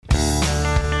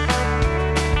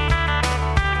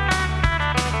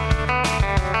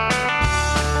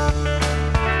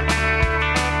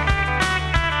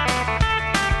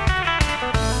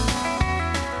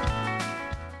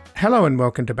Hello and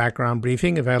welcome to Background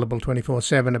Briefing, available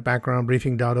 24/7 at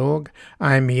backgroundbriefing.org.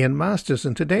 I'm Ian Masters,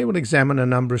 and today we'll examine a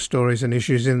number of stories and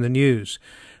issues in the news.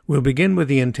 We'll begin with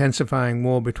the intensifying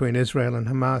war between Israel and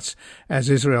Hamas as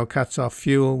Israel cuts off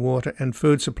fuel, water and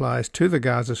food supplies to the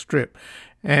Gaza Strip,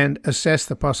 and assess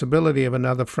the possibility of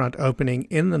another front opening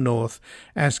in the north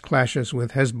as clashes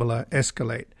with Hezbollah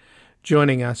escalate.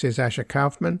 Joining us is Asher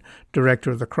Kaufman,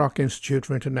 Director of the Kroc Institute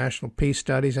for International Peace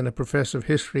Studies and a Professor of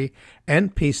History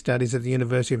and Peace Studies at the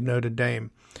University of Notre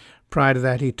Dame. Prior to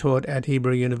that, he taught at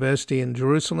Hebrew University in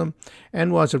Jerusalem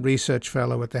and was a research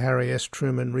fellow at the Harry S.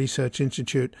 Truman Research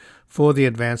Institute for the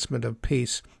Advancement of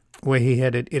Peace, where he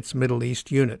headed its Middle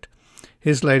East unit.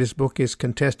 His latest book is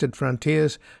Contested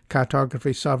Frontiers,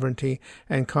 Cartography, Sovereignty,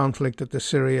 and Conflict at the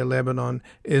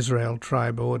Syria-Lebanon-Israel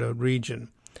Tri-Border Region.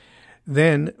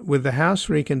 Then, with the House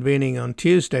reconvening on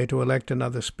Tuesday to elect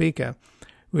another speaker,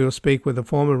 we will speak with a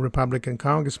former Republican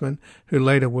congressman who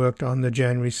later worked on the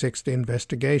January 6th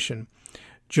investigation.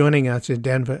 Joining us is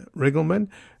Denver Riggleman,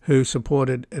 who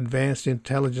supported advanced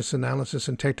intelligence analysis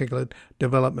and technical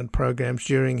development programs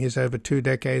during his over 2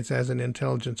 decades as an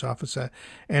intelligence officer,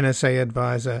 NSA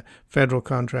advisor, federal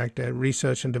contractor,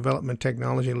 research and development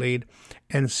technology lead,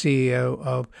 and CEO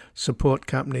of support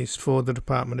companies for the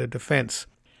Department of Defense.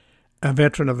 A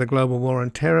veteran of the global war on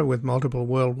terror with multiple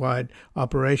worldwide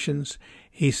operations,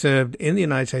 he served in the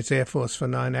United States Air Force for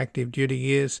 9 active duty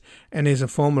years and is a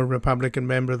former Republican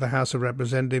member of the House of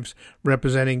Representatives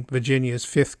representing Virginia's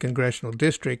 5th Congressional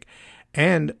District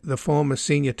and the former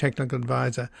senior technical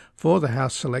advisor for the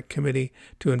House Select Committee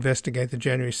to investigate the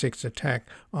January 6th attack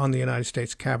on the United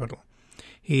States Capitol.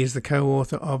 He is the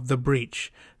co-author of The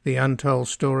Breach, the untold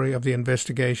story of the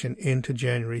investigation into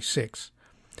January 6th.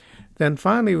 Then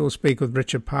finally we'll speak with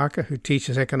Richard Parker, who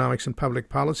teaches economics and public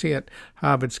policy at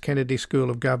Harvard's Kennedy School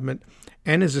of Government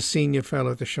and is a senior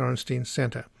fellow at the Shorenstein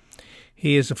Center.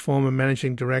 He is a former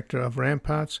managing director of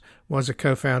Ramparts, was a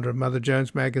co-founder of Mother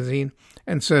Jones magazine,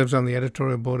 and serves on the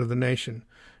editorial board of The Nation.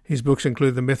 His books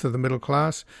include The Myth of the Middle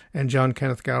Class and John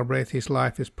Kenneth Galbraith, His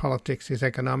Life, His Politics, His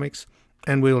Economics,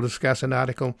 and we will discuss an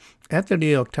article at the New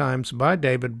York Times by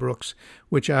David Brooks,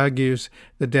 which argues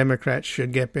the Democrats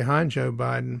should get behind Joe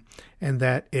Biden and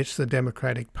that it's the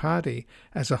Democratic Party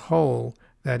as a whole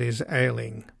that is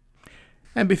ailing.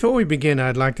 And before we begin,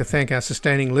 I'd like to thank our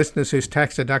sustaining listeners whose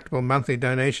tax-deductible monthly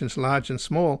donations, large and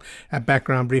small, at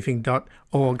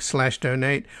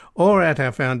backgroundbriefing.org/donate or at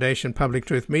our foundation,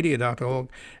 publictruthmedia.org,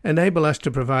 enable us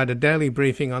to provide a daily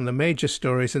briefing on the major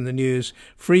stories in the news,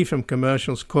 free from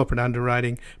commercials, corporate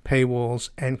underwriting, paywalls,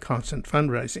 and constant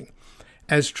fundraising.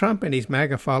 As Trump and his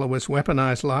MAGA followers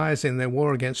weaponize lies in their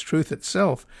war against truth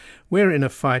itself, we're in a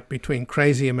fight between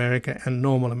crazy America and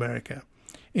normal America.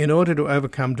 In order to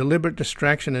overcome deliberate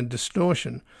distraction and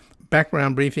distortion,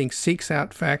 Background Briefing seeks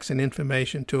out facts and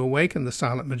information to awaken the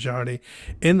silent majority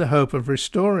in the hope of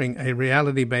restoring a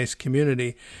reality-based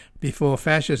community before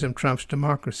fascism trumps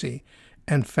democracy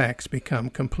and facts become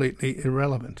completely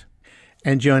irrelevant.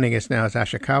 And joining us now is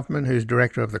Asher Kaufman, who's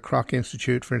director of the Kroc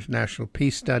Institute for International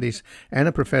Peace Studies and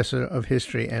a professor of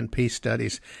history and peace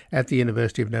studies at the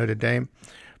University of Notre Dame.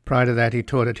 Prior to that, he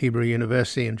taught at Hebrew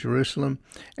University in Jerusalem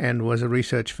and was a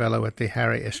research fellow at the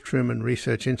Harry S. Truman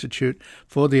Research Institute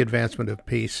for the Advancement of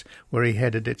Peace, where he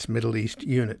headed its Middle East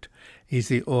unit. He's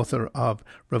the author of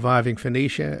Reviving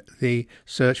Phoenicia, The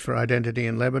Search for Identity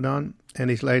in Lebanon, and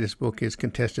his latest book is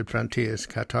Contested Frontiers,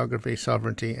 Cartography,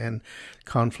 Sovereignty, and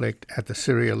Conflict at the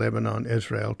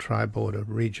Syria-Lebanon-Israel Tri-Border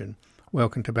Region.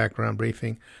 Welcome to Background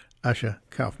Briefing, Asher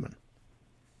Kaufman.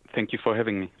 Thank you for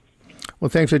having me. Well,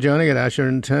 thanks for joining us, Asher.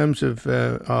 In terms of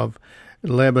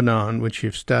Lebanon, which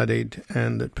you've studied,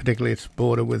 and particularly its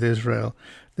border with Israel,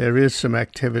 there is some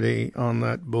activity on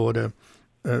that border.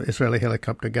 Israeli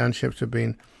helicopter gunships have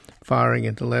been firing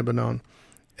into Lebanon.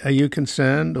 Are you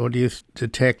concerned, or do you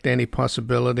detect any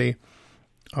possibility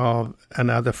of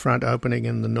another front opening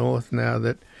in the north now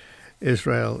that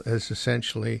Israel is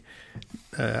essentially,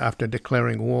 after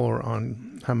declaring war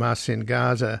on Hamas in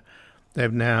Gaza,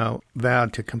 they've now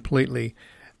vowed to completely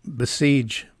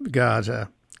besiege Gaza,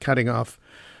 cutting off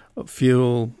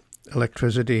fuel,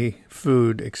 electricity,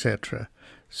 food, etc.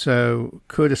 So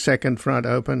could a second front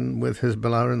open with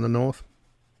Hezbollah in the north?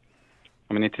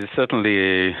 I mean, it is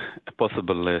certainly a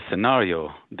possible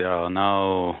scenario. There are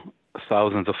now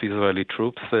thousands of Israeli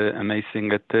troops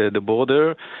amassing at the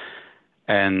border,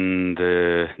 and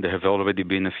there have already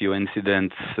been a few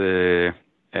incidents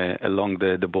along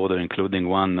the border, including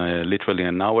one literally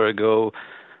an hour ago,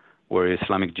 where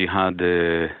Islamic Jihad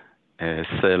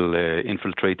cell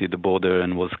infiltrated the border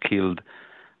and was killed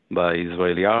by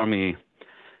Israeli army.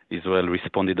 Israel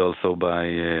responded also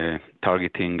by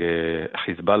targeting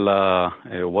Hezbollah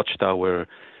watchtower.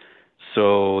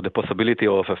 So the possibility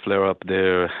of a flare-up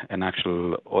there, an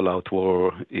actual all-out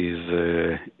war,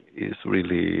 is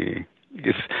really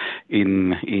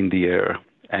in the air.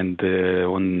 And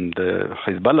on the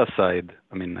Hezbollah side,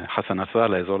 I mean, Hassan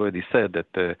Nasrallah has already said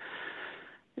that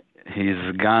his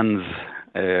guns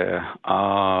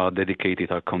are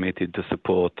dedicated, are committed to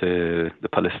support the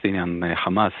Palestinian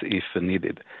Hamas if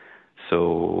needed.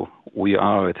 So we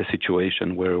are at a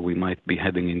situation where we might be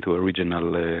heading into a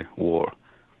regional war.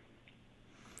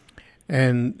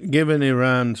 And given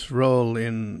Iran's role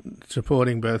in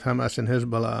supporting both Hamas and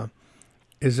Hezbollah,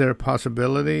 is there a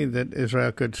possibility that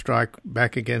Israel could strike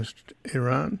back against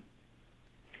Iran?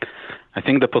 I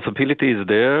think the possibility is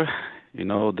there. You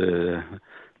know, the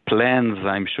plans,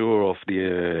 I'm sure, of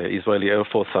the Israeli Air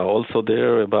Force are also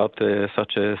there about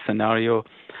such a scenario.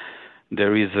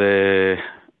 There is there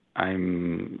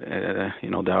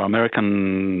are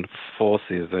American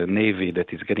forces, a Navy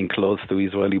that is getting close to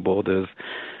Israeli borders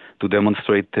to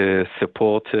demonstrate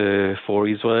support for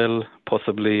Israel.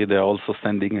 Possibly they're also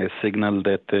sending a signal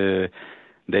that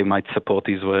they might support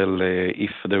Israel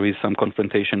if there is some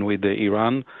confrontation with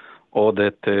Iran, or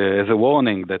that as a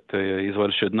warning that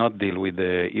Israel should not deal with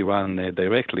Iran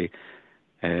directly,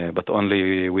 but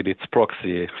only with its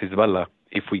proxy, Hezbollah,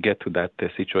 if we get to that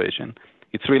situation.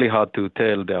 It's really hard to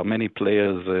tell. There are many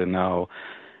players now,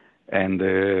 and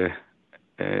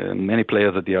many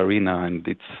players at the arena, and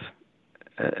it's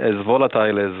as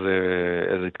volatile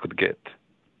as it could get.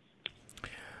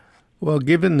 Well,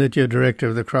 given that you're director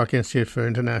of the Kroc Institute for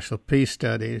International Peace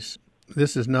Studies,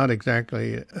 this is not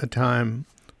exactly a time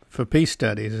for peace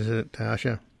studies, is it,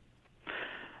 Asher?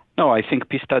 No, I think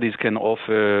peace studies can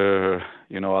offer,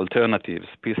 alternatives.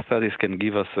 Peace studies can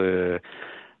give us the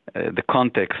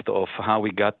context of how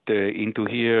we got into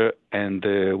here and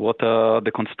what are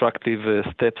the constructive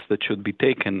steps that should be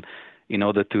taken in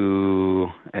order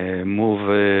to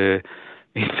move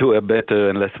into a better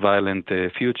and less violent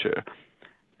future.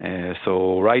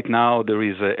 So right now there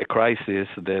is a crisis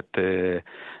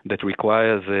that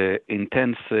requires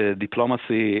intense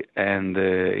diplomacy and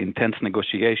intense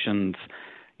negotiations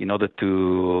in order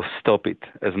to stop it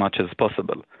as much as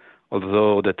possible,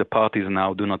 although that the parties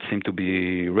now do not seem to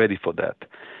be ready for that.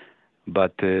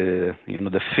 But the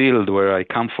field where I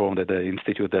come from, the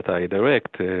institute that I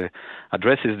direct,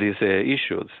 addresses these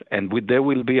issues, and there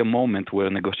will be a moment where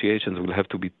negotiations will have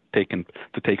to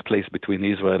take place between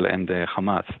Israel and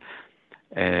Hamas.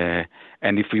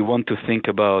 And if we want to think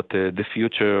about the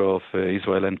future of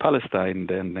Israel and Palestine,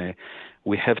 then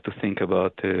we have to think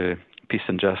about peace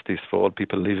and justice for all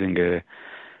people living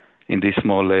in this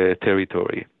small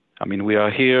territory. I mean, we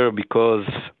are here because,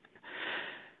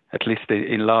 at least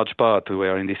in large part, we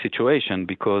are in this situation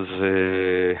because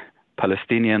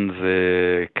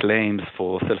Palestinians' claims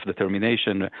for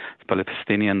self-determination,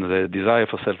 Palestinians' desire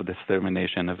for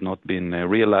self-determination have not been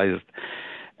realized,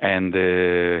 and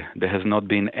there has not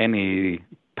been any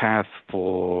path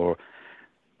for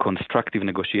constructive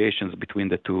negotiations between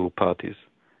the two parties.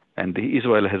 And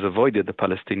Israel has avoided the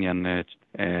Palestinian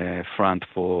front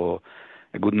for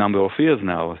a good number of years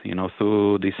now,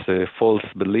 through this false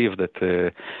belief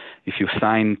that if you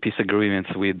sign peace agreements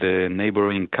with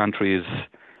neighboring countries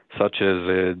such as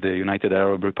the United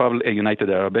Arab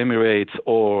Emirates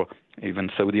or even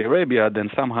Saudi Arabia, then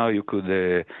somehow you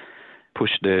could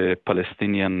push the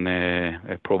Palestinian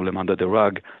problem under the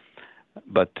rug.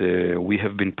 But we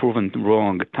have been proven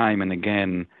wrong time and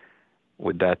again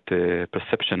with that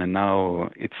perception, and now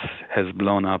it has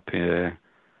blown up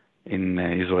in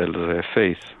Israel's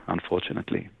face,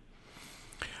 unfortunately.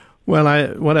 Well,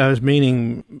 what I was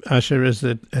meaning, Asher, is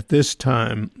that at this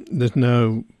time there's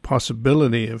no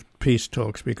possibility of peace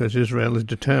talks because Israel is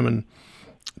determined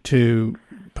to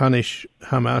punish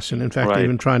Hamas and, in fact,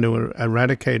 even trying to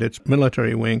eradicate its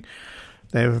military wing.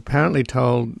 They have apparently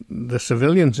told the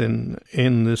civilians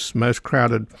in this most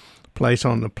crowded place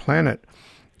on the planet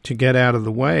to get out of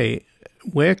the way.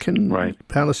 Where can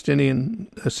Palestinian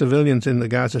civilians in the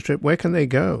Gaza Strip, where can they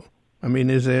go? I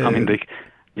mean, is there... they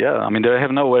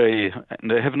have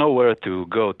nowhere to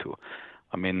go to.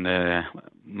 I mean,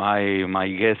 my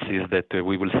guess is that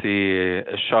we will see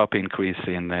a sharp increase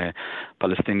in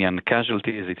Palestinian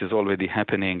casualties. It is already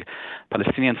happening.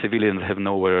 Palestinian civilians have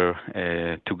nowhere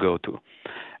to go to.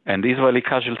 And Israeli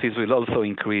casualties will also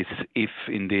increase if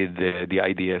indeed the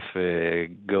IDF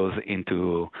goes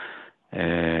into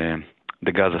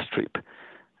the Gaza Strip.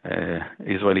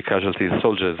 Israeli casualties,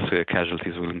 soldiers'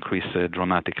 casualties will increase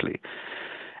dramatically.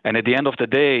 And at the end of the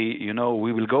day,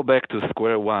 we will go back to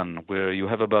square one, where you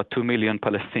have about 2 million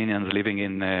Palestinians living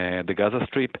in the Gaza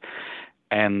Strip,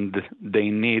 and they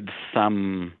need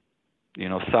some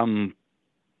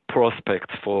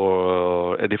prospects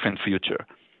for a different future.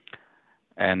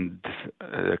 And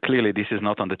clearly, this is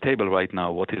not on the table right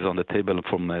now. What is on the table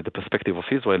from the perspective of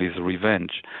Israel is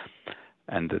revenge.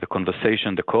 And the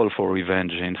conversation, the call for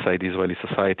revenge inside Israeli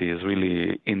society is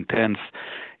really intense.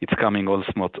 It's coming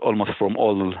almost from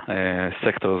all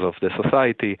sectors of the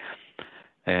society.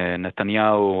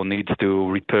 Netanyahu needs to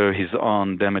repair his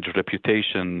own damaged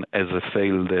reputation as a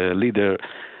failed leader,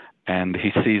 and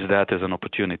he sees that as an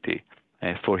opportunity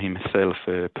for himself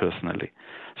personally.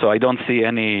 So I don't see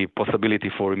any possibility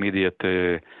for immediate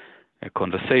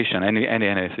conversation, any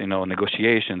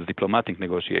negotiations, diplomatic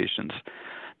negotiations.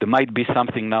 There might be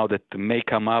something now that may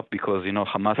come up because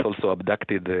Hamas also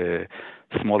abducted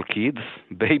small kids,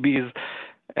 babies,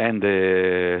 and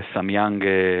some young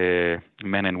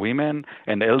men and women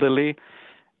and elderly,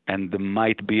 and there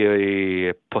might be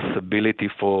a possibility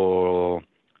for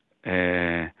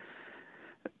a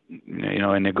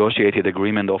negotiated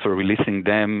agreement of releasing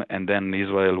them, and then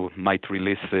Israel might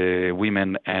release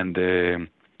women and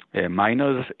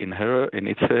minors in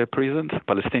its prisons,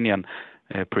 Palestinian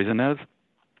prisoners.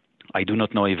 I do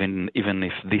not know even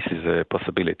if this is a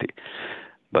possibility.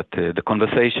 But the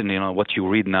conversation, what you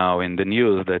read now in the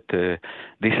news, that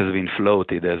this has been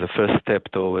floated as a first step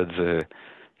towards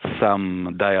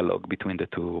some dialogue between the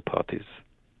two parties.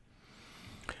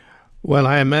 Well,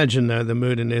 I imagine, though, the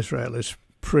mood in Israel is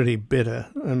pretty bitter.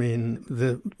 I mean,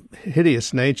 the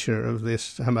hideous nature of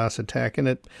this Hamas attack,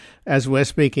 and as we're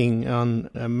speaking on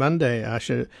Monday,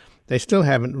 Asher, they still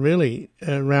haven't really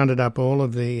rounded up all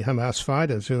of the Hamas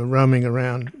fighters who are roaming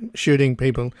around shooting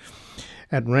people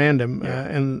at random.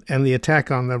 And the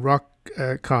attack on the rock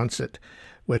concert,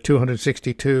 where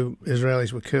 262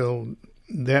 Israelis were killed,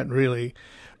 that really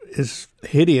is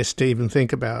hideous to even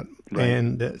think about. Right.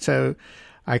 And so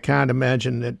I can't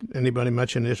imagine that anybody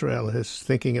much in Israel is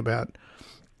thinking about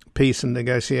peace and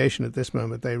negotiation at this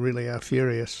moment. They really are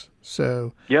furious.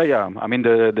 So yeah. I mean,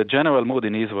 the general mood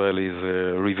in Israel is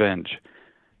revenge,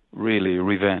 really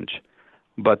revenge.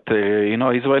 But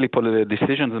Israeli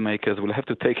decision makers will have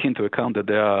to take into account that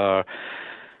there are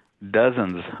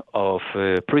dozens of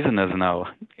prisoners now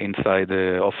inside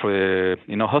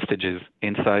hostages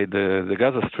inside the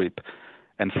Gaza Strip,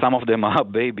 and some of them are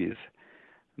babies.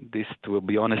 This, to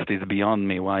be honest, is beyond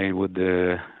me. Why would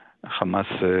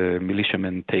Hamas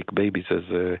militiamen take babies as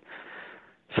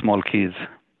small kids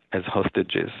as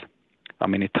hostages? I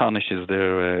mean, it tarnishes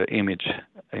their image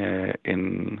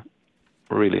in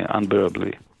really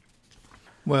unbearably.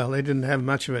 Well, they didn't have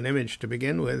much of an image to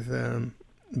begin with,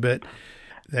 but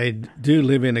they do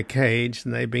live in a cage,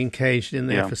 and they've been caged in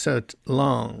there for so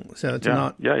long. So it's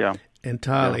not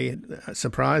entirely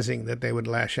surprising that they would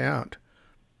lash out.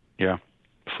 Yeah,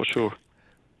 for sure.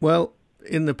 Well,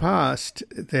 in the past,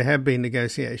 there have been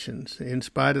negotiations, in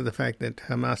spite of the fact that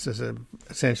Hamas is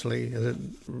essentially a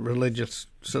religious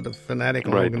sort of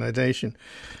fanatical organization.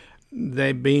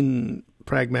 They've been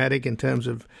pragmatic in terms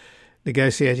of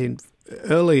negotiating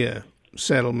earlier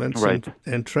settlements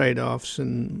and trade-offs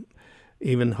and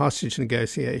even hostage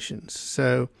negotiations.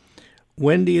 So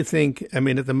when do you think, I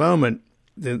mean, at the moment,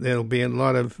 there'll be a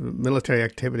lot of military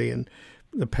activity, and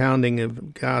the pounding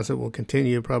of Gaza will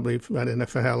continue probably, I don't know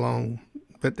for how long.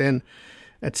 But then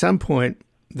at some point,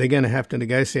 they're going to have to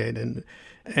negotiate.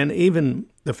 And even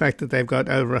the fact that they've got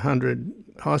over 100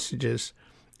 hostages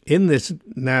in this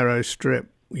narrow strip,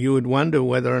 you would wonder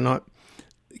whether or not,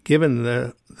 given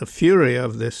the fury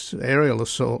of this aerial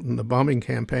assault and the bombing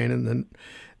campaign, and then,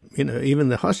 even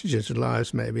the hostages'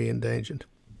 lives may be endangered.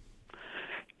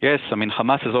 Yes, I mean,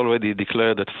 Hamas has already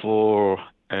declared that 4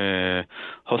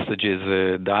 hostages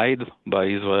died by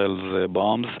Israel's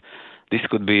bombs. This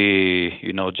could be,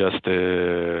 just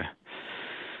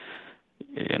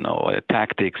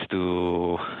tactics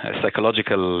to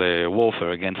psychological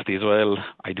warfare against Israel.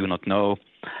 I do not know.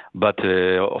 But,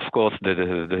 of course,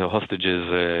 the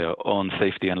hostages' own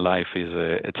safety and life is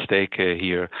at stake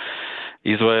here.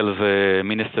 Israel's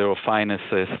Minister of Finance,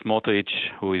 Smotrich,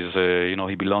 who is,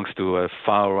 he belongs to a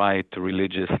far-right,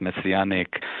 religious,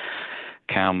 messianic,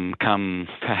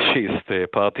 fascist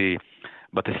party,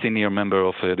 but a senior member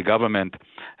of the government,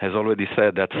 has already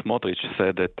said that Smotrich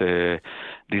said that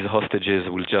these hostages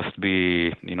will just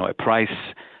be, a price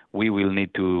we will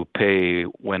need to pay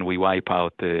when we wipe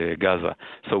out Gaza.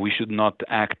 So we should not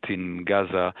act in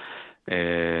Gaza,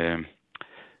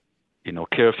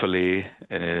 carefully,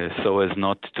 so as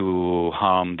not to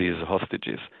harm these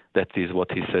hostages. That is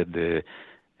what he said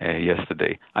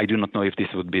yesterday. I do not know if this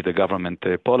would be the government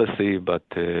policy, but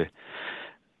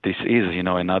this is,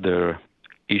 another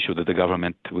issue that the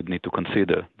government would need to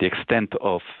consider. The extent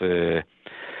of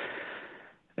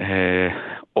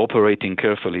operating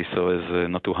carefully so as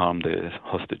not to harm the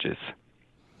hostages.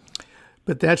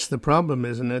 But that's the problem,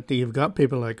 isn't it? You've got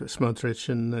people like Smotrich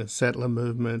and the settler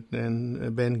movement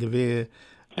and Ben-Gvir,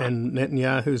 and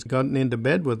Netanyahu's gotten into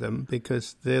bed with them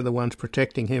because they're the ones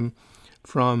protecting him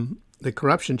from the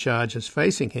corruption charges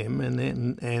facing him.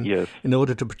 And yes. In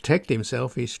order to protect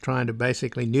himself, he's trying to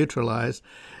basically neutralize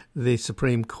the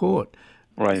Supreme Court,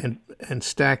 right, and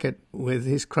stack it with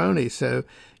his cronies. So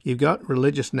you've got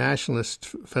religious nationalist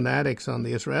fanatics on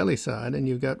the Israeli side, and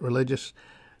you've got religious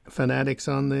fanatics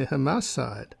on the Hamas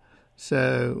side.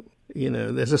 So,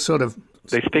 there's a sort of...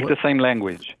 They speak the same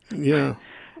language. Yeah.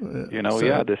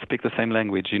 They speak the same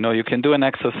language. You can do an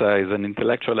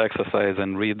intellectual exercise,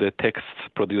 and read the texts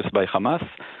produced by Hamas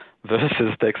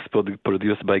versus texts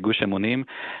produced by Gush Emunim.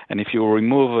 And if you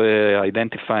remove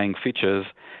identifying features,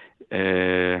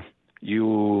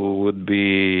 you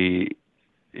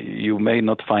may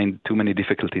not find too many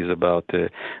difficulties about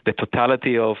the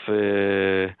totality of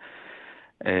the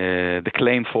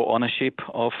claim for ownership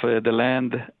of the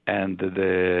land and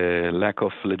the lack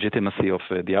of legitimacy of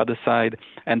the other side,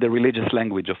 and the religious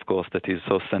language, of course, that is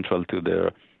so central to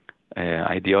their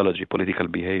ideology, political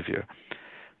behavior.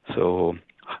 So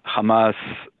Hamas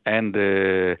and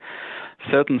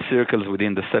certain circles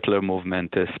within the settler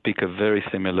movement speak a very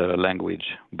similar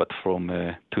language, but from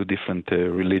two different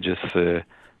religious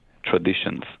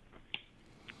traditions.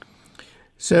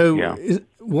 So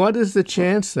what is the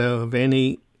chance, though, of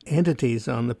any entities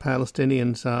on the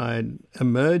Palestinian side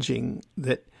emerging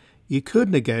that you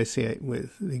could negotiate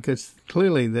with? Because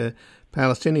clearly the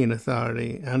Palestinian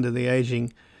Authority, under the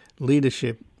aging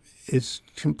leadership, is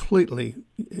completely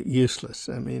useless.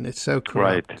 I mean, it's so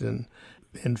corrupt and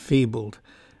enfeebled.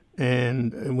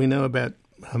 And we know about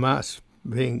Hamas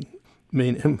in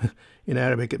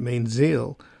Arabic it means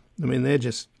zeal. I mean, they're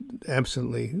just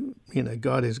absolutely,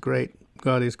 God is great,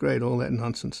 all that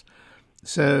nonsense.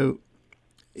 So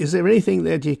is there anything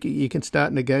that you can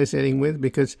start negotiating with?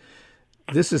 Because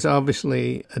this is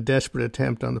obviously a desperate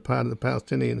attempt on the part of the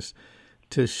Palestinians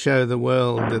to show the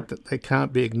world that they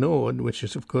can't be ignored, which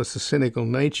is, of course, the cynical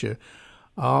nature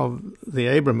of the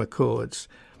Abraham Accords,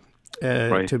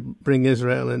 to bring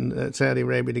Israel and Saudi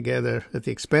Arabia together at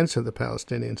the expense of the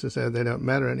Palestinians, and so they don't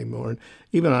matter anymore. And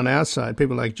even on our side,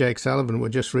 people like Jake Sullivan were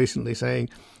just recently saying,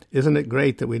 isn't it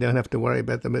great that we don't have to worry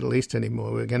about the Middle East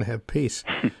anymore? We're going to have peace.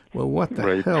 Well, what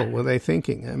the hell were they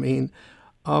thinking? I mean,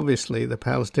 obviously the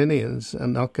Palestinians are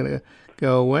not going to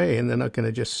go away, and they're not going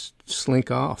to just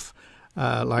slink off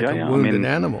like a wounded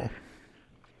animal.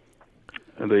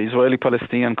 The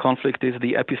Israeli-Palestinian conflict is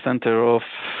the epicenter of,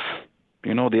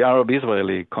 the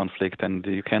Arab-Israeli conflict, and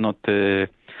you cannot,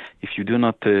 if you do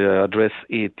not address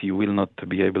it, you will not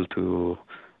be able to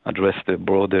address the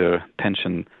broader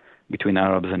tension between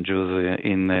Arabs and Jews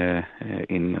in the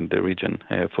region,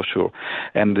 for sure.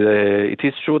 And it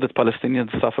is true that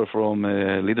Palestinians suffer from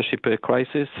leadership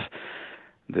crisis.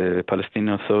 The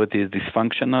Palestinian Authority is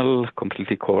dysfunctional,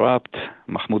 completely corrupt.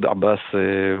 Mahmoud Abbas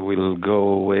will go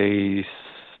away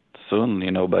soon.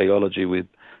 Biology will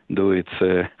do its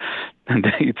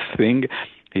thing.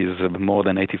 He's more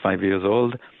than 85 years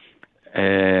old.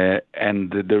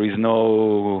 And there is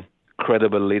no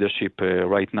credible leadership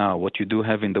right now. What you do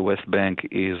have in the West Bank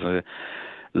is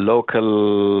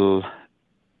local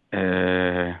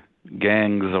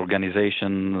gangs,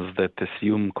 organizations that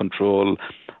assume control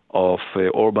of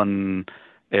urban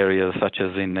areas such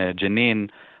as in Jenin,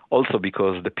 also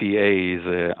because the PA is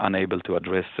unable to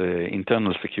address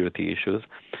internal security issues.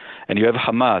 And you have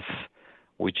Hamas,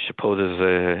 which poses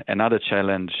another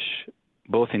challenge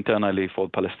both internally for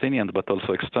Palestinians, but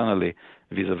also externally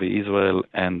vis-a-vis Israel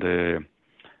and the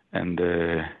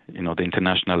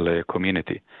international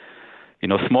community.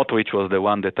 Smotrich was the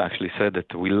one that actually said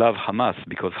that we love Hamas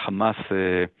because Hamas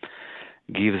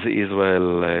gives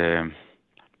Israel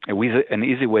an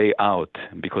easy way out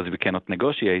because we cannot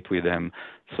negotiate with them.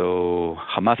 So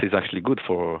Hamas is actually good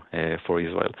for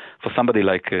Israel, for somebody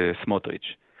like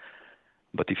Smotrich.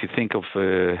 But if you think of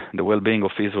the well-being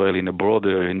of Israel in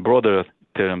broader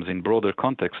terms, in broader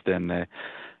context, then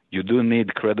you do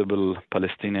need credible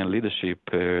Palestinian leadership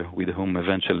with whom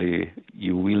eventually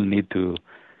you will need to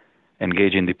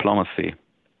engage in diplomacy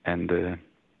and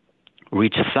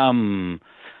reach some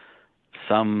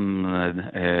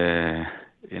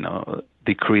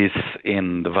decrease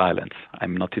in the violence.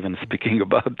 I'm not even speaking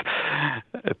about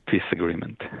a peace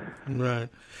agreement. Right.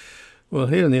 Well,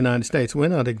 here in the United States, we're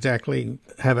not exactly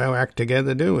have our act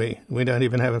together, do we? We don't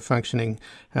even have a functioning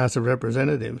House of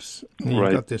Representatives. You've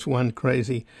Right. got this one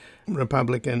crazy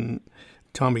Republican,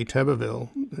 Tommy Tuberville,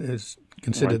 who's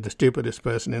considered the stupidest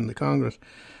person in the Congress,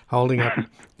 holding up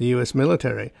the U.S.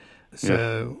 military.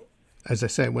 So, as I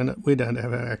say, we don't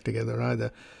have our act together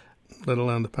either, let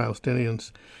alone the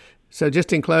Palestinians. So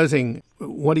just in closing,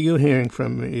 what are you hearing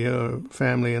from your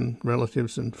family and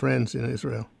relatives and friends in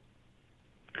Israel?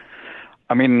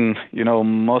 I mean,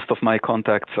 most of my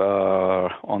contacts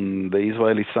are on the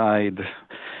Israeli side.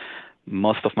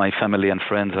 Most of my family and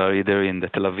friends are either in the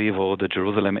Tel Aviv or the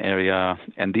Jerusalem area,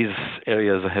 and these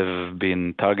areas have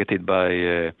been targeted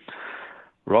by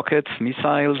rockets,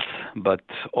 missiles, but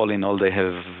all in all they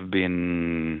have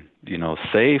been,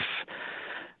 safe.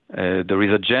 There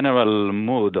is a general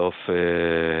mood of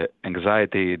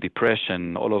anxiety,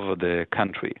 depression all over the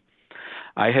country.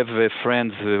 I have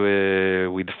friends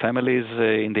with families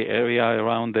in the area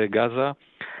around Gaza,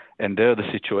 and there the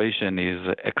situation is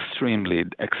extremely,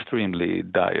 extremely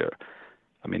dire.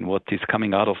 I mean, what is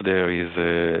coming out of there is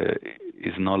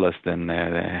no less than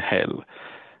hell.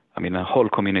 I mean, whole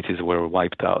communities were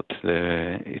wiped out.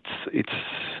 It's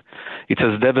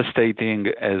as devastating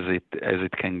as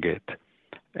it can get,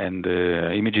 and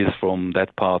images from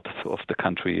that part of the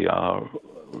country are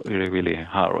really, really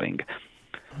harrowing.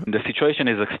 The situation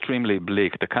is extremely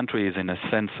bleak. The country is in a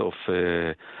sense of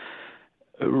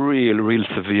real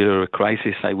severe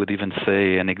crisis. I would even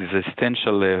say an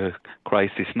existential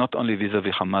crisis, not only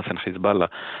vis-a-vis Hamas and Hezbollah,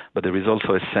 but there is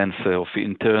also a sense of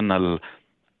internal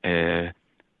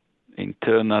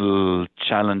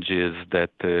challenges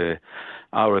that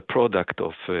are a product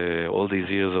of all these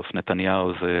years of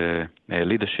Netanyahu's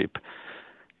leadership.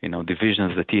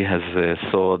 Divisions that he has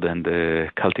sowed and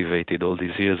cultivated all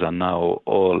these years are now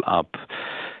all up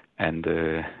and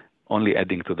only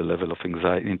adding to the level of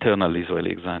internal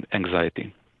Israeli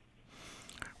anxiety.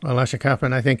 Well, Asher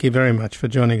Kaufman, I thank you very much for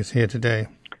joining us here today.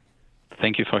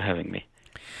 Thank you for having me.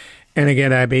 And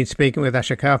again, I've been speaking with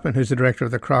Asher Kaufman, who's the director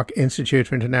of the Kroc Institute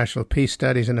for International Peace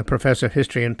Studies and a professor of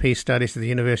history and peace studies at the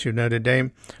University of Notre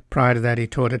Dame. Prior to that, he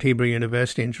taught at Hebrew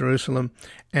University in Jerusalem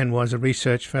and was a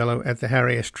research fellow at the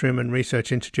Harry S. Truman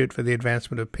Research Institute for the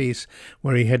Advancement of Peace,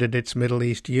 where he headed its Middle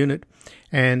East unit.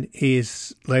 And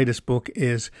his latest book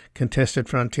is Contested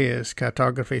Frontiers,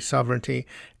 Cartography, Sovereignty,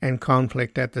 and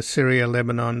Conflict at the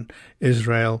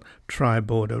Syria-Lebanon-Israel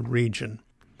Tri-Border Region.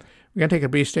 We're going to take a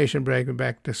brief station break. We're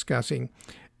back discussing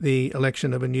the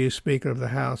election of a new Speaker of the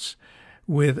House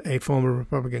with a former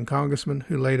Republican congressman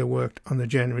who later worked on the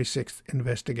January 6th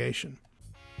investigation.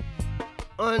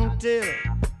 Until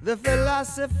the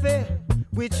philosophy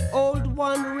which old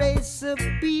one race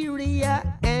superior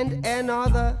and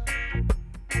another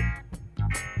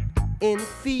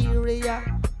inferior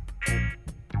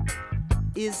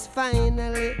is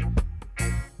finally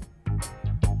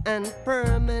and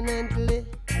permanently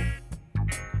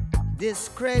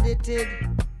discredited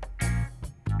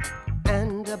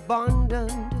and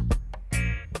abandoned.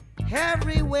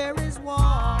 Everywhere is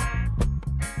war.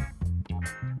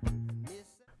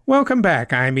 Welcome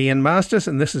back. I'm Ian Masters,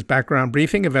 and this is Background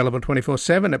Briefing, available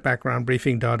 24/7 at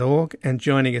backgroundbriefing.org. And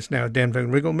joining us now, Denver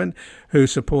Riggleman, who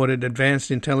supported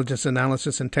advanced intelligence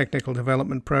analysis and technical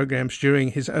development programs during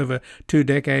his over 2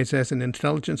 decades as an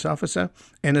intelligence officer,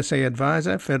 NSA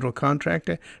advisor, federal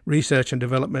contractor, research and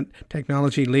development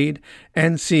technology lead,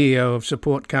 and CEO of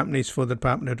support companies for the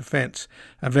Department of Defense.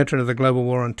 A veteran of the global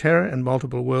war on terror and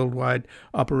multiple worldwide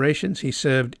operations, he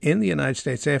served in the United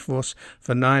States Air Force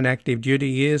for 9 active duty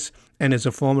years and is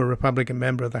a former Republican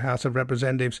member of the House of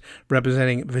Representatives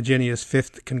representing Virginia's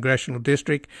 5th Congressional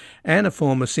District and a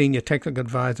former senior technical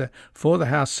advisor for the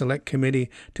House Select Committee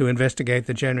to investigate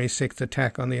the January 6th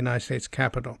attack on the United States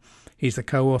Capitol. He's the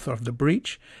co-author of The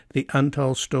Breach, The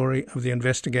Untold Story of the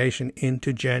Investigation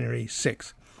into January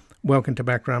 6th. Welcome to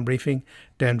Background Briefing,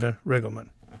 Denver Riggleman.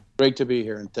 Great to be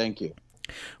here, and thank you.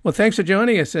 Well, thanks for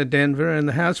joining us, Denver. And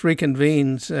the House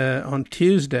reconvenes on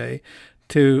Tuesday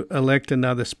to elect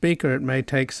another speaker. It may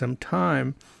take some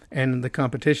time, and the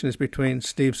competition is between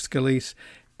Steve Scalise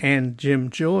and Jim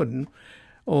Jordan.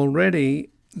 Already,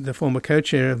 the former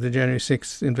co-chair of the January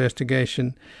 6th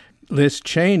investigation, Liz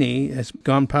Cheney, has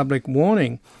gone public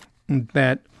warning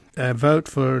that a vote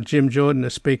for Jim Jordan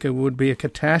as Speaker would be a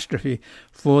catastrophe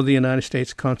for the United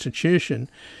States Constitution.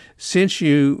 Since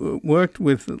you worked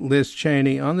with Liz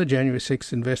Cheney on the January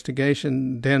 6th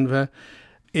investigation, Denver,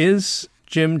 is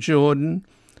Jim Jordan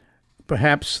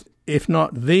perhaps, if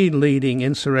not the leading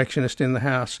insurrectionist in the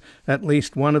House, at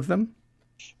least one of them?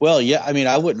 Well, yeah, I mean,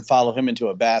 I wouldn't follow him into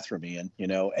a bathroom, Ian,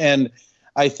 and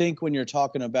I think when you're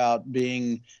talking about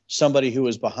being somebody who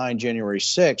was behind January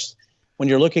 6th, when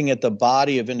you're looking at the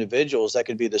body of individuals, that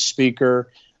could be the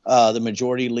speaker, the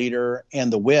majority leader,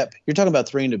 and the whip. You're talking about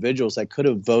three individuals that could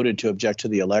have voted to object to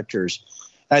the electors.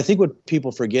 And I think what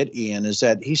people forget, Ian, is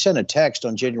that he sent a text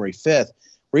on January 5th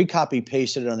where he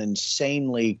copy-pasted an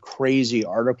insanely crazy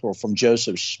article from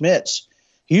Joseph Schmitz.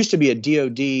 He used to be a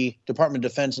DOD, Department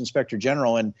of Defense Inspector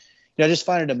General, and I just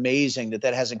find it amazing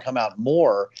that hasn't come out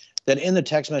more, that in the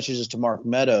text messages to Mark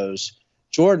Meadows,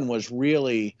 Jordan was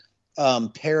really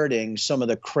parroting some of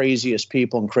the craziest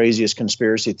people and craziest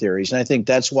conspiracy theories. And I think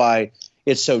that's why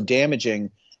it's so damaging,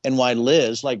 and why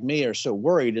Liz, like me, are so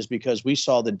worried, is because we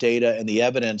saw the data and the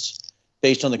evidence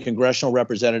based on the congressional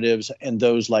representatives and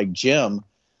those like Jim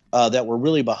that were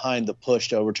really behind the push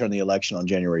to overturn the election on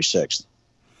January 6th.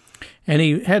 And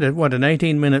he had an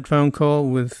 18-minute phone call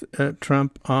with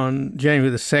Trump on January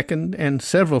the 2nd and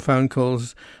several phone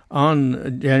calls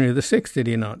on January the 6th, did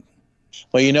he not?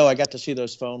 Well, I got to see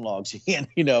those phone logs, Ian,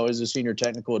 as a senior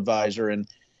technical advisor. And,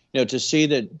 to see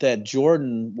that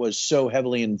Jordan was so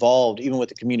heavily involved, even with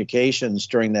the communications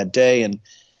during that day. And,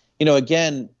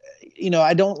 again,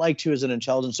 I don't like to, as an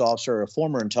intelligence officer, or a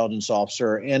former intelligence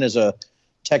officer, and as a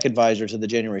tech advisor to the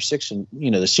January 6th and,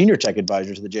 the senior tech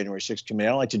advisor to the January 6th committee,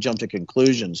 I don't like to jump to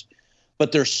conclusions.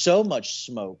 But there's so much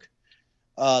smoke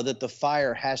that the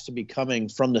fire has to be coming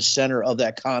from the center of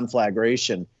that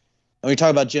conflagration. And we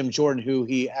talk about Jim Jordan, who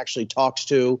he actually talks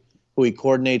to, who he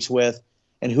coordinates with,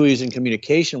 and who he's in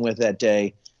communication with that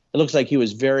day. It looks like he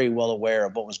was very well aware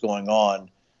of what was going on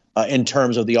in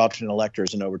terms of the option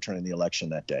electors and overturning the election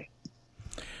that day.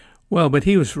 Well, but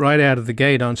he was right out of the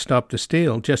gate on Stop the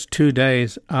Steal. Just 2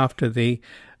 days after the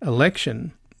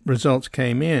election results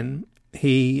came in,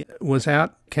 he was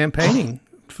out campaigning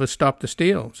for Stop the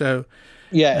Steal. So,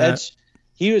 yeah,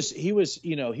 he was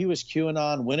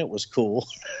QAnon when it was cool,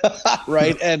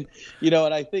 right? And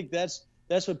and I think that's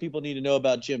what people need to know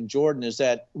about Jim Jordan, is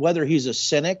that whether he's a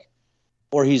cynic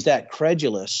or he's that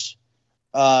credulous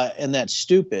and that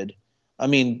stupid, I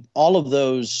mean, all of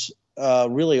those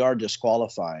really are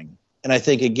disqualifying. And I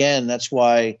think, again, that's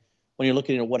why when you're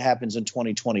looking at what happens in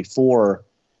 2024,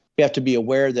 you have to be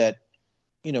aware that,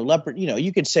 leopard,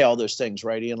 you could say all those things,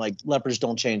 right, Ian, like leopards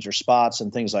don't change their spots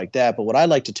and things like that. But what I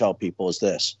like to tell people is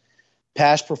this: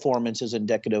 past performance is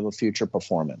indicative of future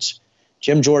performance.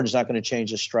 Jim Jordan's not going to change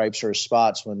his stripes or his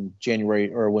spots when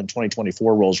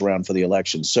 2024 rolls around for the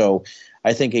election. So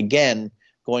I think, again,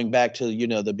 going back to,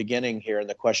 the beginning here and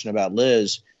the question about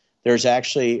Liz, there's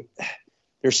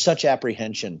such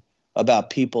apprehension about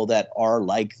people that are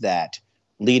like that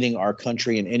leading our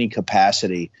country in any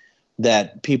capacity,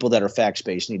 that people that are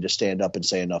facts-based need to stand up and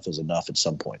say enough is enough at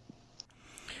some point.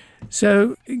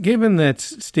 So given that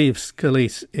Steve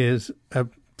Scalise is a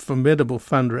formidable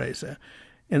fundraiser,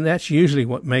 and that's usually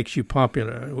what makes you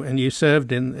popular, and you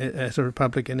served as a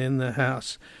Republican in the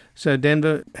House. So,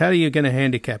 Denver, how are you going to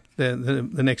handicap the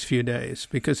next few days?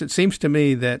 Because it seems to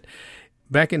me that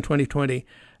back in 2020,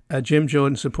 Jim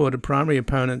Jordan supported primary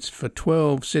opponents for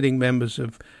 12 sitting members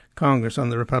of Congress on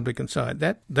the Republican side.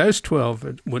 Those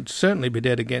 12 would certainly be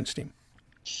dead against him.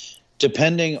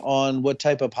 Depending on what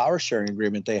type of power sharing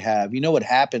agreement they have. What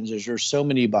happens is there's so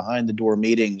many behind-the-door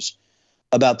meetings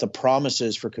about the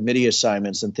promises for committee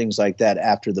assignments and things like that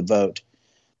after the vote.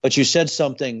 But you said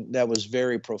something that was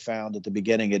very profound at the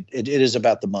beginning. It is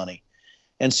about the money.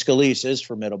 And Scalise is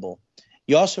formidable.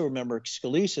 You also remember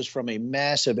Scalise is from a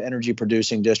massive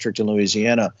energy-producing district in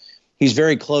Louisiana. He's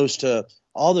very close to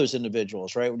all those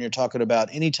individuals, right? When you're talking about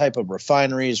any type of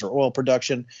refineries or oil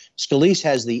production, Scalise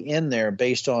has the in there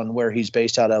based on where he's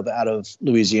based out of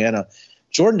Louisiana.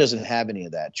 Jordan doesn't have any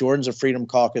of that. Jordan's a Freedom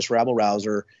Caucus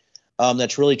rabble-rouser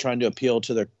that's really trying to appeal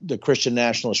to the Christian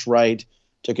nationalist right,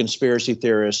 to conspiracy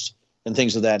theorists and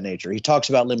things of that nature. He talks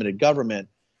about limited government,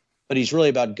 but he's really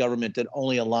about government that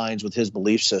only aligns with his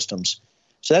belief systems.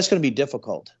 So that's going to be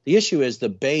difficult. The issue is the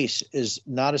base is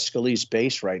not a Scalise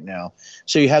base right now.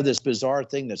 So you have this bizarre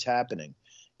thing that's happening.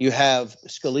 You have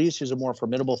Scalise, who's a more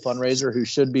formidable fundraiser, who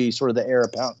should be sort of the heir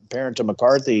apparent to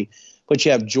McCarthy, but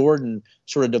you have Jordan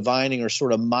sort of divining or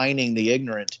sort of mining the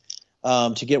ignorant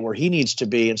to get where he needs to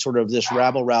be, and sort of this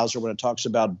rabble-rouser when it talks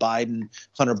about Biden,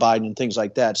 Hunter Biden, and things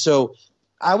like that. So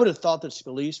I would have thought that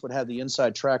Scalise would have the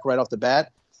inside track right off the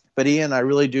bat. But, Ian, I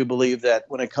really do believe that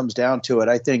when it comes down to it,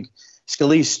 I think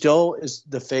Scalise still is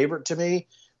the favorite to me,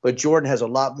 but Jordan has a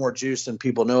lot more juice than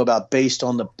people know about based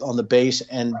on the base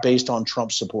and based on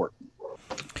Trump's support.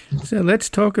 So let's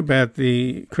talk about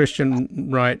the Christian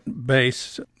right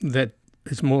base that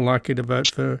is more likely to vote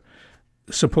for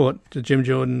support to Jim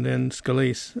Jordan and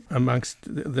Scalise amongst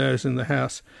those in the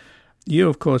House. you,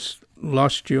 of course,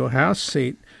 lost your House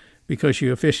seat because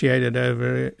you officiated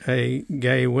over a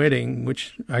gay wedding,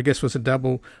 which I guess was a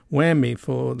double whammy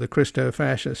for the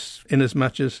Christo-fascists, in as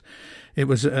much as it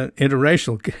was an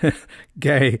interracial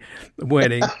gay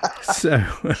wedding. So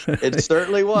it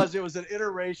certainly was. It was an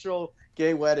interracial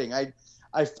gay wedding.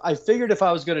 I figured if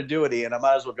I was going to do it, Ian, I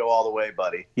might as well go all the way,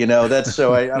 buddy. That's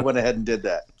so I went ahead and did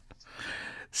that.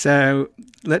 So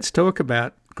let's talk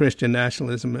about Christian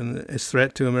nationalism and its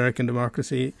threat to American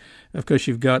democracy. Of course,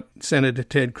 you've got Senator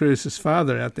Ted Cruz's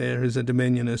father out there, who's a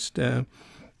Dominionist.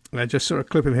 I just saw a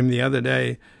clip of him the other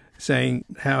day saying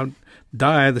how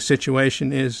dire the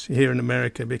situation is here in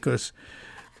America because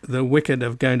the wicked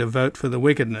are going to vote for the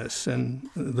wickedness, and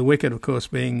the wicked, of course,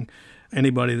 being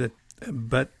anybody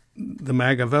but the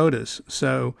MAGA voters.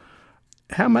 So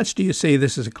how much do you see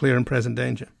this as a clear and present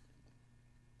danger?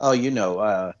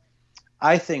 Oh,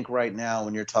 I think right now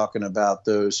when you're talking about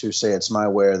those who say it's my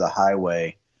way or the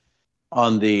highway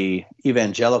on the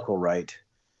evangelical right,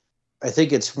 I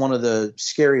think it's one of the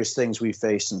scariest things we've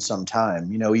faced in some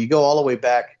time. You go all the way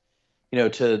back,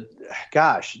 to,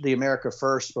 the America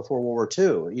First before World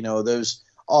War II, those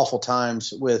awful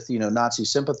times with, Nazi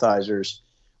sympathizers.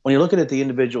 When you're looking at the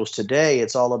individuals today,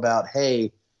 it's all about,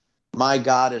 hey, my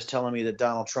God is telling me that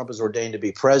Donald Trump is ordained to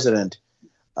be president.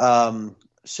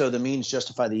 So the means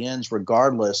justify the ends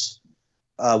regardless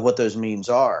of what those means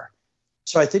are.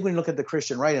 So I think when you look at the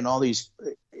Christian right and all these,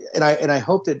 and I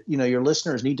hope that, your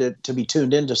listeners need to be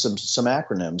tuned into some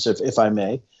acronyms, if I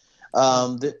may.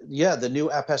 The New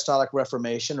Apostolic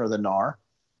Reformation, or the NAR,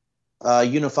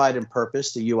 Unified in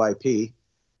Purpose, the UIP.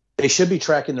 They should be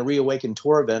tracking the Reawakened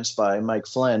Tour events by Mike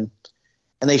Flynn.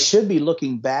 And they should be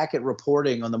looking back at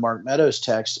reporting on the Mark Meadows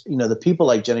text, the people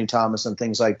like Jenny Thomas and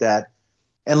things like that,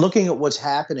 and looking at what's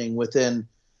happening within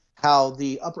how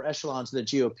the upper echelons of the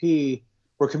GOP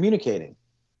were communicating.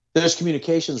 Those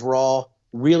communications were all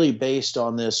really based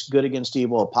on this good against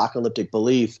evil apocalyptic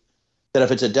belief that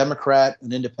if it's a Democrat,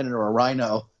 an independent, or a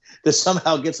rhino that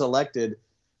somehow gets elected,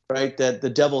 right, that the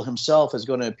devil himself is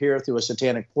going to appear through a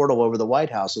satanic portal over the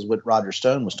White House, is what Roger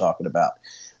Stone was talking about.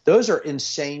 Those are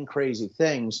insane, crazy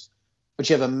things, but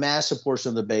you have a massive portion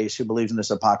of the base who believes in this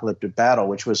apocalyptic battle,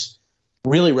 which was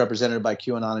really represented by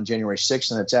QAnon on January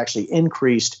 6th, and it's actually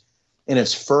increased in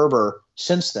its fervor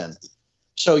since then.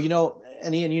 So,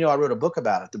 and Ian, I wrote a book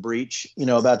about it, The Breach,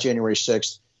 about January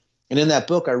 6th. And in that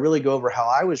book, I really go over how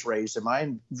I was raised in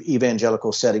my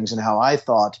evangelical settings and how I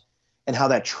thought and how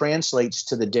that translates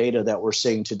to the data that we're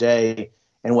seeing today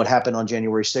and what happened on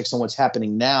January 6th and what's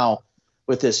happening now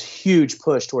with this huge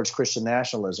push towards Christian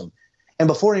nationalism. And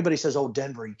before anybody says, oh,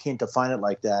 Denver, you can't define it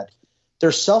like that,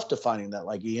 they're self-defining that,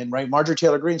 like Ian, right? Marjorie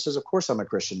Taylor Greene says, of course I'm a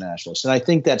Christian nationalist. And I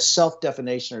think that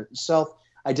self-definition or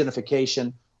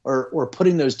self-identification or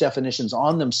putting those definitions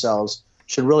on themselves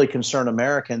should really concern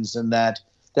Americans, and that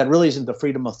really isn't the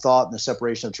freedom of thought and the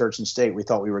separation of church and state we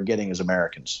thought we were getting as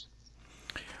Americans.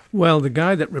 Well, the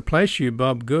guy that replaced you,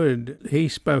 Bob Good, he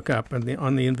spoke up on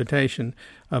the invitation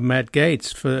of Matt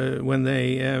Gaetz for when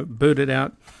they booted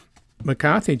out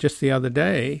McCarthy just the other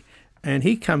day. And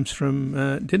he comes from,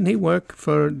 didn't he work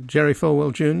for Jerry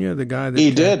Falwell Jr., the guy that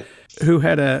he did, who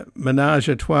had a menage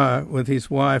a trois with his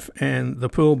wife and the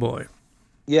pool boy?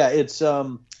 Yeah, it's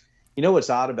what's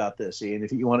odd about this, Ian,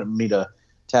 if you wanted me to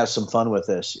have some fun with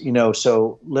this,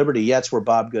 so Liberty, that's where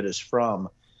Bob Good is from.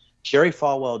 Jerry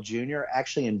Falwell Jr.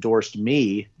 actually endorsed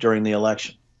me during the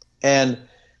election. And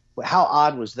how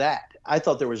odd was that? I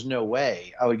thought there was no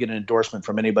way I would get an endorsement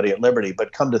from anybody at Liberty,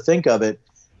 but come to think of it,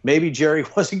 maybe Jerry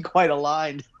wasn't quite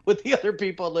aligned with the other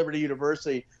people at Liberty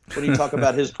University when you talk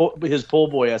about his pool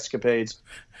boy escapades.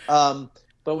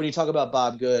 But when you talk about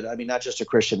Bob Good, I mean, not just a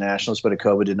Christian nationalist, but a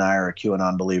COVID denier, a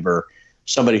QAnon believer,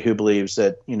 somebody who believes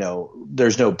that,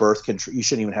 there's no birth control. You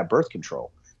shouldn't even have birth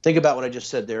control. Think about what I just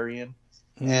said there, Ian.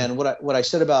 And what I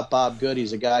said about Bob Good,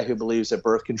 he's a guy who believes that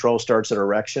birth control starts at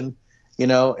erection,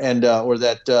 and or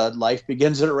that life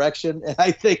begins at erection. And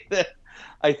I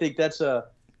think that's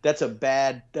a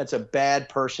bad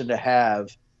person to have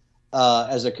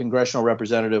as a congressional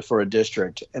representative for a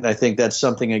district. And I think that's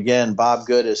something, again, Bob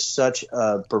Good is such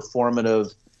a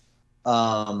performative,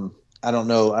 I don't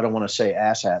want to say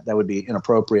asshat, that would be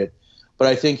inappropriate. But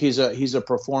I think he's a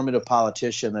performative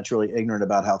politician that's really ignorant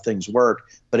about how things work.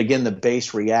 But again, the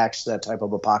base reacts to that type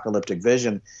of apocalyptic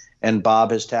vision. And Bob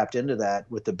has tapped into that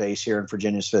with the base here in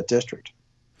Virginia's 5th District.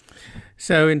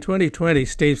 So in 2020,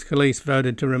 Steve Scalise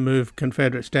voted to remove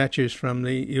Confederate statues from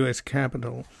the U.S.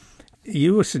 Capitol.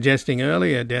 You were suggesting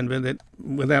earlier, Denver, that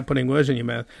without putting words in your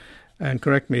mouth, and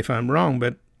correct me if I'm wrong,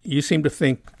 but you seem to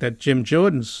think that Jim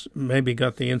Jordan's maybe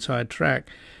got the inside track.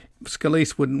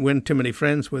 Scalise wouldn't win too many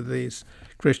friends with these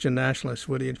Christian nationalists,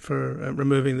 would he, for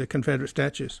removing the Confederate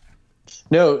statues?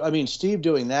 No, I mean, Steve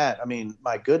doing that, I mean,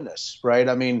 my goodness, right?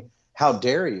 I mean, how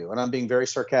dare you? And I'm being very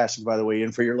sarcastic, by the way,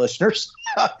 and for your listeners.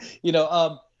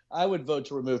 I would vote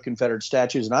to remove Confederate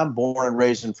statues, and I'm born and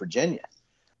raised in Virginia.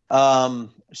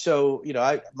 So,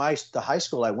 the high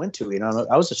school I went to,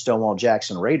 I was a Stonewall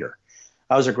Jackson Raider.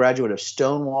 I was a graduate of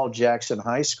Stonewall Jackson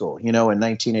High School, in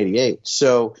 1988.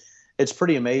 So it's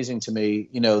pretty amazing to me,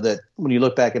 that when you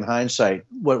look back in hindsight,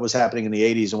 what was happening in the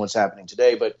 80s and what's happening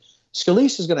today. But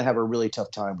Scalise is going to have a really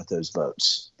tough time with those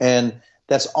votes. And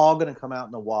that's all going to come out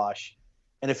in the wash.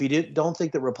 And if you don't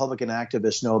think that Republican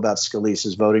activists know about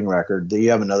Scalise's voting record, then you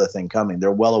have another thing coming.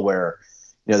 They're well aware,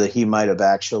 that he might have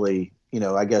actually,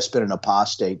 I guess, been an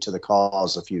apostate to the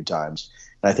cause a few times.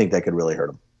 And I think that could really hurt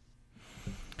him.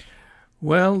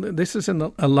 Well, this is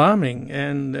alarming,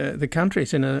 and the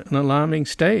country's in an alarming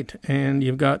state. And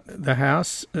you've got the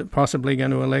House possibly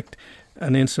going to elect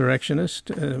an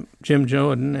insurrectionist, Jim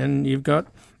Jordan, and you've got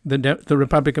the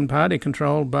Republican Party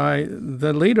controlled by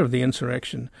the leader of the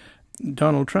insurrection,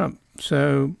 Donald Trump.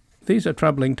 So these are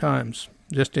troubling times,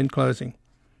 just in closing.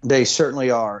 They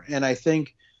certainly are. And I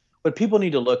think what people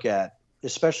need to look at,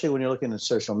 especially when you're looking at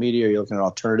social media, or you're looking at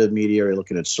alternative media, or you're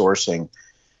looking at sourcing,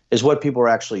 is what people are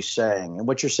actually saying. And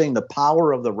what you're seeing, the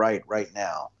power of the right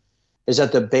now, is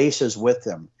that the base is with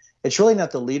them. It's really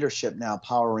not the leadership now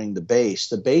powering the base.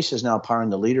 The base is now powering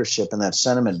the leadership and that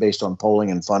sentiment based on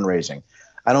polling and fundraising.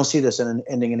 I don't see this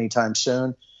ending anytime soon.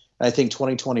 And I think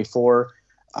 2024,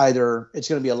 either it's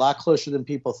going to be a lot closer than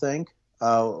people think,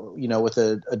 with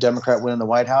a Democrat win in the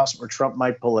White House, or Trump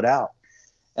might pull it out.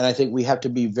 And I think we have to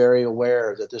be very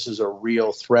aware that this is a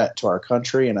real threat to our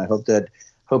country. And I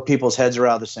hope people's heads are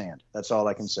out of the sand. That's all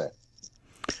I can say.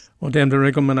 Well, Denver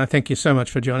Riggleman, I thank you so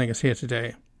much for joining us here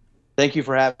today. Thank you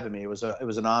for having me. It was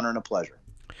an honor and a pleasure.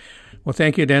 Well,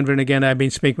 thank you, Denver. And again, I've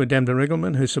been speaking with Denver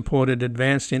Riggleman, who supported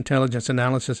advanced intelligence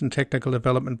analysis and technical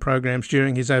development programs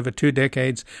during his over 2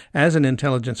 decades as an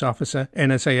intelligence officer,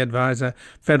 NSA advisor,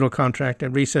 federal contractor,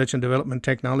 research and development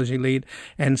technology lead,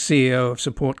 and CEO of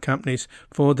support companies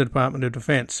for the Department of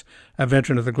Defense. A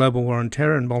veteran of the global war on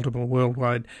terror and multiple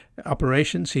worldwide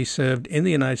operations, he served in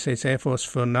the United States Air Force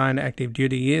for 9 active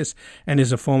duty years and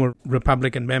is a former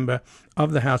Republican member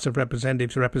of the House of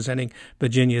Representatives representing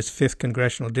Virginia's 5th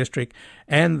Congressional District,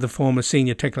 and the former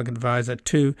senior technical advisor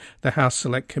to the House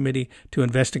Select Committee to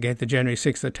investigate the January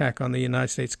 6th attack on the United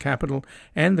States Capitol,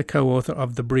 and the co-author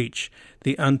of The Breach,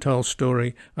 the untold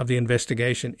story of the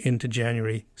investigation into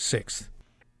January 6th.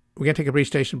 We're going to take a brief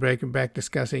station break and back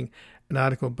discussing an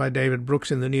article by David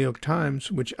Brooks in the New York Times,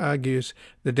 which argues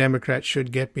the Democrats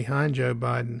should get behind Joe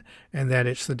Biden and that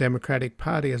it's the Democratic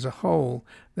Party as a whole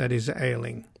that is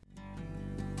ailing.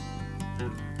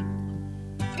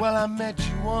 Well, I met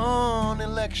you on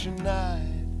election night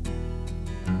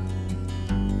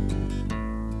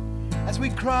as we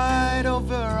cried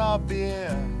over our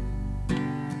beer.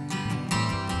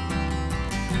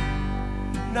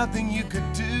 Nothing you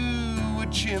could do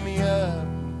would cheer me up.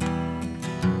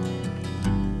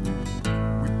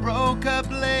 We broke up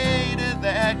later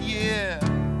that year.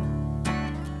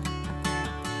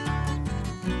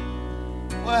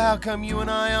 Well, how come you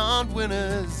and I aren't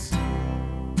winners?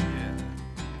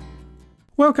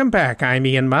 Welcome back. I'm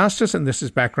Ian Masters, and this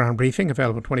is Background Briefing,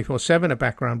 available 24/7 at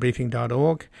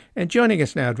backgroundbriefing.org. And joining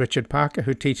us now is Richard Parker,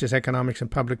 who teaches economics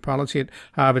and public policy at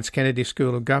Harvard's Kennedy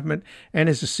School of Government and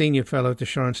is a senior fellow at the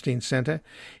Shorenstein Center.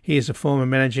 He is a former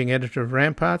managing editor of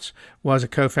Ramparts, was a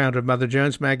co-founder of Mother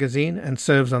Jones magazine, and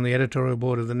serves on the editorial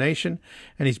board of The Nation.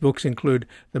 And his books include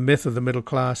The Myth of the Middle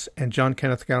Class and John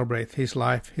Kenneth Galbraith, His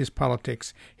Life, His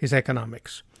Politics, His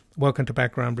Economics. Welcome to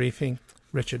Background Briefing,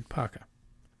 Richard Parker.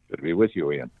 Good to be with you,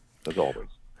 Ian, as always.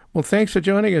 Well, thanks for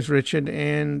joining us, Richard.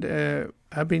 And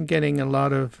I've been getting a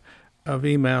lot of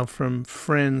email from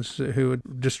friends who are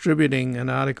distributing an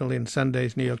article in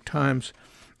Sunday's New York Times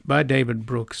by David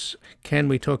Brooks, Can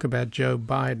We Talk About Joe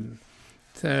Biden?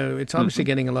 So it's obviously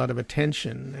getting a lot of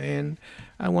attention. And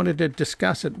I wanted to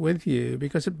discuss it with you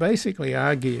because it basically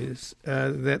argues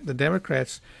that the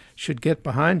Democrats should get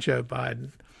behind Joe Biden.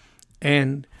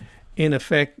 And in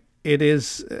effect, it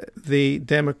is the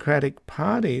Democratic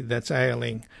Party that's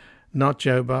ailing, not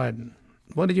Joe Biden.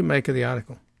 What did you make of the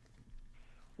article?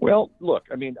 Well, look,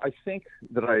 I mean, I think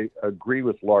that I agree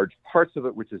with large parts of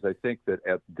it, which is I think that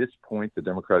at this point, the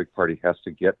Democratic Party has to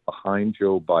get behind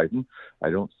Joe Biden. I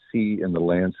don't see in the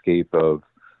landscape of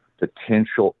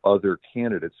potential other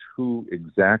candidates who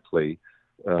exactly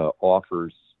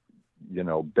offers,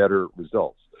 better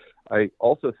results. I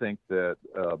also think that,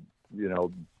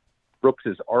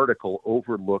 Brooks's article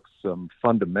overlooks some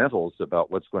fundamentals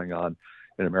about what's going on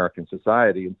in American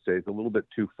society and stays a little bit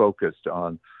too focused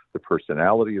on the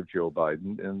personality of Joe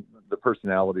Biden and the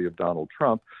personality of Donald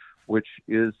Trump, which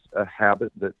is a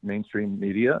habit that mainstream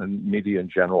media and media in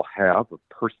general have of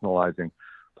personalizing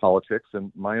politics.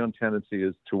 And my own tendency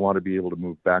is to want to be able to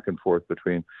move back and forth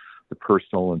between the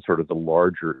personal and sort of the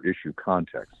larger issue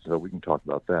context. So we can talk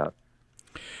about that.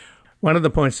 One of the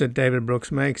points that David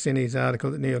Brooks makes in his article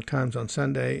at the New York Times on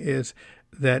Sunday is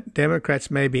that Democrats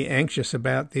may be anxious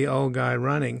about the old guy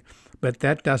running, but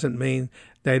that doesn't mean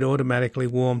they'd automatically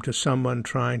warm to someone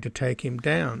trying to take him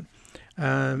down.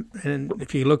 And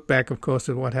if you look back, of course,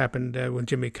 at what happened with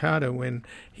Jimmy Carter when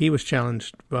he was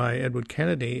challenged by Edward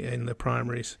Kennedy in the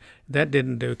primaries, that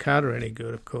didn't do Carter any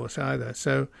good, of course, either.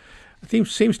 So it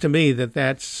seems to me that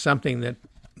that's something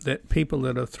that people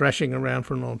that are thrashing around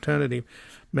for an alternative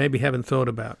maybe haven't thought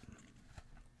about.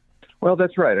 Well,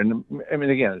 that's right. And I mean,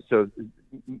 again, so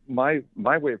my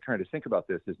way of trying to think about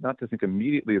this is not to think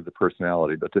immediately of the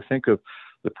personality, but to think of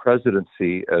the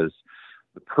presidency as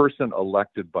the person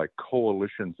elected by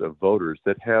coalitions of voters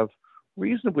that have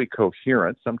reasonably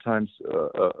coherent, sometimes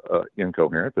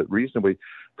incoherent, but reasonably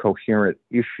coherent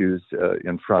issues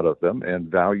in front of them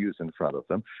and values in front of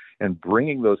them. And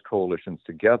bringing those coalitions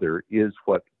together is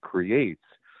what creates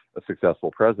a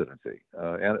successful presidency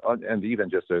and even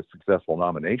just a successful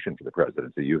nomination for the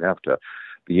presidency. You have to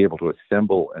be able to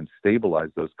assemble and stabilize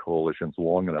those coalitions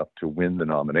long enough to win the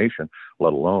nomination,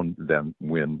 let alone then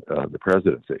win the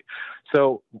presidency.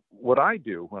 So what I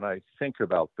do when I think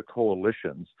about the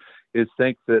coalitions is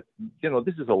think that,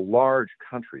 this is a large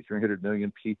country, 300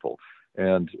 million people,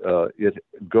 and it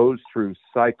goes through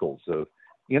cycles of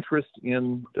interest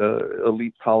in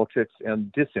elite politics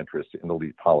and disinterest in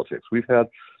elite politics. We've had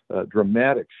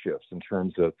dramatic shifts in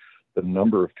terms of the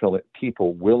number of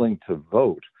people willing to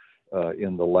vote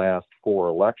in the last 4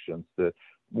 elections that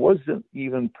wasn't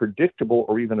even predictable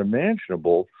or even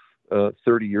imaginable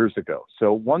 30 years ago.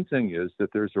 So one thing is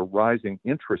that there's a rising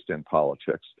interest in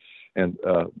politics and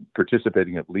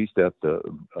participating at least at the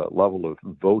level of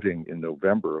voting in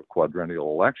November of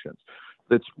quadrennial elections.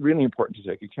 That's really important to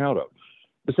take account of.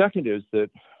 The second is that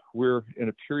we're in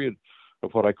a period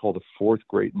of what I call the fourth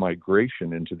great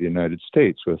migration into the United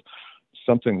States, with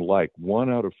something like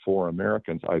 1 out of 4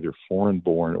 Americans either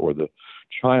foreign-born or the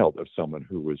child of someone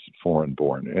who was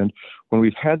foreign-born. And when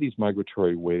we've had these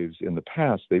migratory waves in the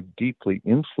past, they've deeply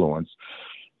influenced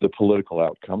the political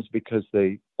outcomes because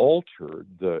they altered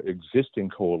the existing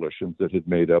coalitions that had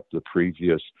made up the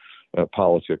previous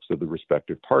politics of the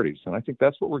respective parties. And I think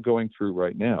that's what we're going through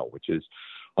right now, which is,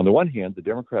 on the one hand, the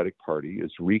Democratic Party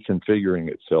is reconfiguring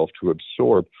itself to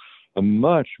absorb a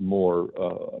much more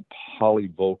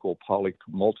polyvocal,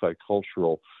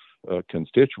 multicultural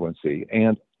constituency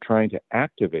and trying to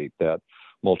activate that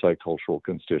multicultural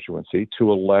constituency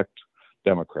to elect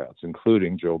Democrats,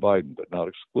 including Joe Biden, but not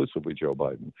exclusively Joe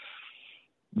Biden.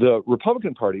 The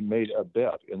Republican Party made a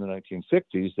bet in the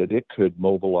 1960s that it could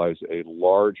mobilize a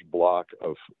large block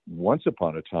of, once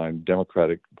upon a time,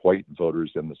 Democratic white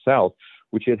voters in the South,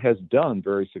 which it has done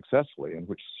very successfully and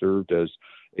which served as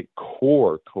a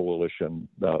core coalition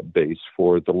base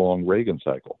for the long Reagan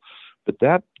cycle. But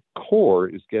that core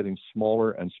is getting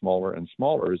smaller and smaller and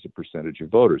smaller as a percentage of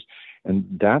voters. And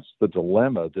that's the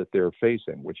dilemma that they're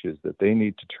facing, which is that they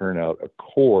need to turn out a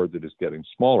core that is getting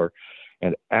smaller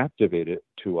and activate it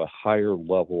to a higher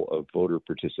level of voter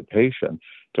participation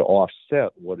to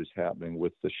offset what is happening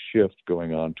with the shift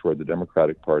going on toward the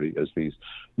Democratic Party as these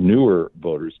newer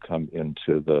voters come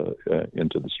into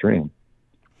the stream.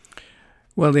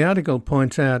 Well, the article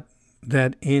points out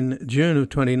that in June of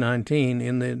 2019,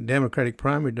 in the Democratic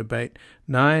primary debate,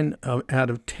 9 out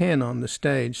of 10 on the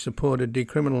stage supported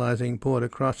decriminalizing border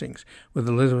crossings, with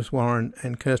Elizabeth Warren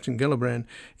and Kirsten Gillibrand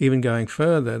even going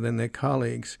further than their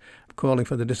colleagues, calling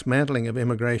for the dismantling of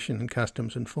immigration and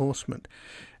customs enforcement.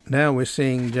 Now we're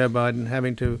seeing Joe Biden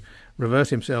having to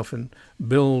reverse himself and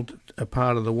build a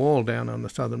part of the wall down on the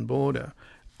southern border.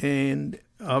 And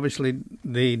obviously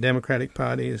the Democratic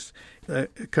Party is a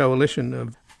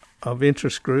coalition of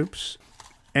interest groups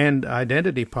and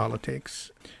identity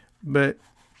politics. But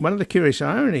one of the curious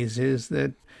ironies is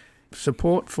that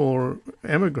support for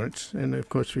immigrants, and of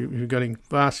course we're getting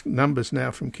vast numbers now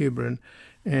from Cuba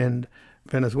and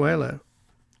Venezuela,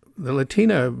 the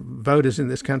Latino voters in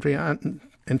this country aren't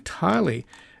entirely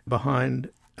behind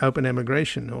open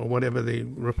immigration or whatever the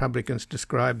Republicans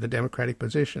describe the Democratic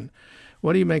position.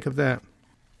 What do you make of that?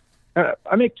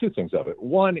 I make two things of it.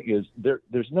 One is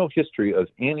there's no history of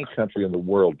any country in the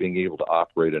world being able to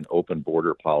operate an open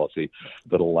border policy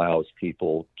that allows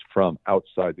people from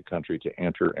outside the country to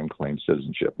enter and claim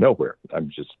citizenship. Nowhere.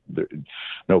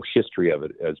 No history of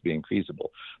it as being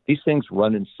feasible. These things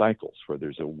run in cycles where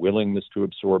there's a willingness to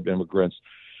absorb immigrants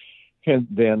and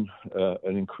then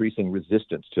an increasing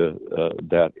resistance to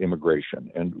that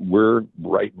immigration. And we're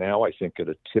right now, I think, at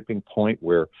a tipping point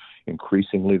where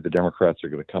increasingly the Democrats are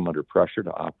going to come under pressure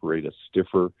to operate a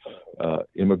stiffer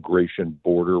immigration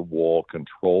border wall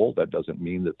control. That doesn't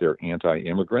mean that they're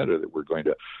anti-immigrant or that we're going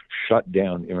to shut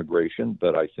down immigration,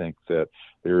 but I think that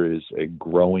there is a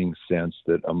growing sense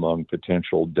that among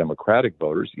potential Democratic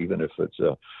voters, even if it's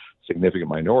a significant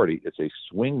minority, it's a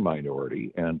swing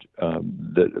minority, and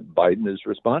that Biden is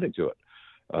responding to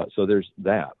it. So there's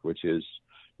that, which is,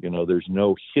 there's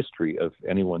no history of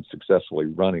anyone successfully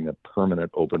running a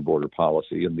permanent open border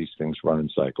policy, and these things run in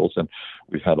cycles. And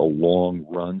we've had a long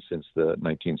run since the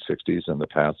 1960s and the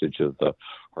passage of the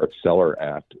Hart-Celler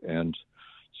Act. And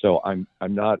so I'm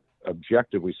not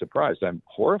objectively surprised. I'm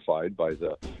horrified by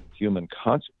the human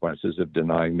consequences of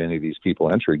denying many of these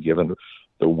people entry, given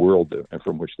the world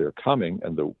from which they're coming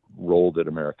and the role that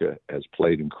America has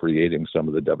played in creating some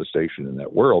of the devastation in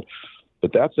that world.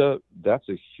 But that's a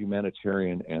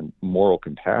humanitarian and moral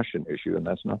compassion issue, and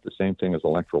that's not the same thing as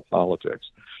electoral politics.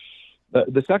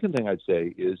 The second thing I'd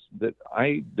say is that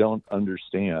I don't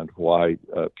understand why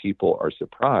people are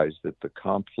surprised that the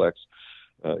complex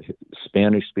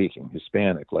Spanish-speaking,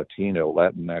 Hispanic, Latino,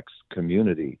 Latinx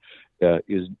community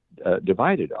is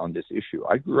divided on this issue.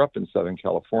 I grew up in Southern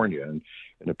California, and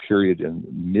in a period in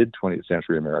mid-20th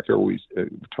century America, we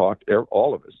talked,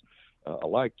 all of us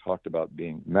alike talked about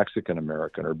being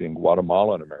Mexican-American or being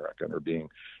Guatemalan-American or being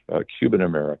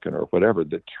Cuban-American or whatever.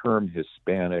 The term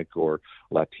Hispanic or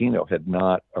Latino had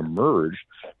not emerged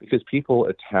because people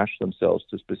attached themselves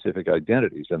to specific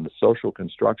identities, and the social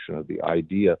construction of the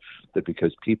idea that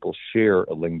because people share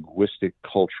a linguistic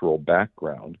cultural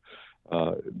background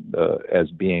as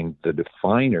being the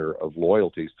definer of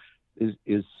loyalties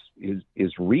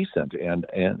is recent and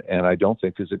I don't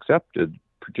think is accepted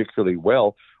particularly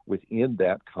well within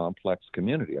that complex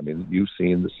community. I mean, you've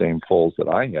seen the same polls that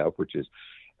I have, which is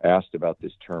asked about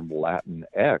this term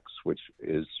Latinx, which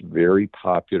is very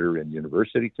popular in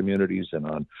university communities and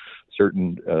on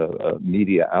certain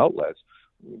media outlets.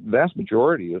 Vast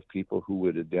majority of people who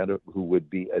would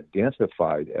be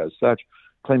identified as such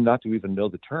claim not to even know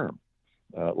the term,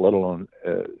 let alone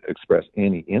express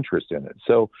any interest in it.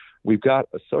 So we've got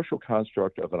a social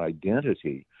construct of an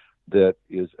identity that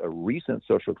is a recent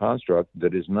social construct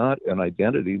that is not an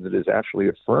identity that is actually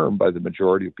affirmed by the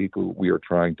majority of people we are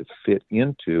trying to fit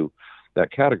into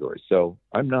that category. So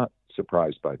I'm not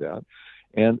surprised by that.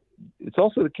 And it's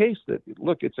also the case that,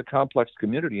 look, it's a complex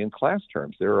community in class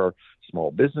terms. There are small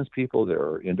business people, there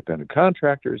are independent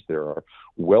contractors, there are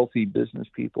wealthy business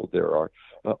people, there are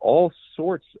all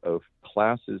sorts of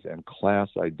classes and class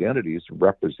identities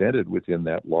represented within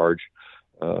that large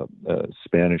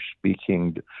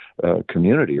Spanish-speaking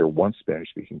community, or once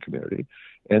Spanish-speaking community.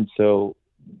 And so,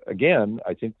 again,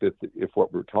 I think that if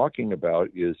what we're talking about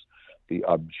is the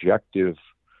objective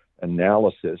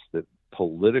analysis that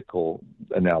political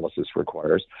analysis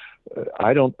requires,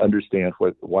 I don't understand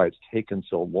why it's taken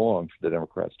so long for the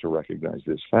Democrats to recognize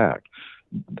this fact.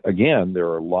 Again,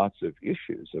 there are lots of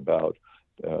issues about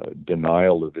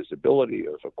denial of visibility,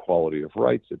 of equality of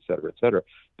rights, et cetera,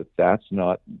 but that's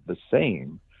not the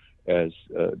same as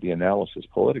the analysis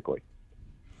politically.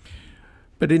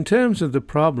 But in terms of the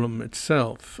problem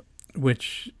itself,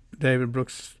 which David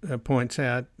Brooks points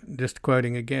out, just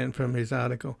quoting again from his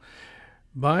article,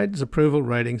 Biden's approval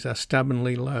ratings are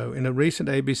stubbornly low. In a recent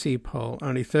ABC poll,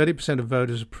 only 30% of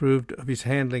voters approved of his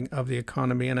handling of the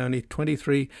economy and only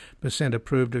 23%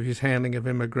 approved of his handling of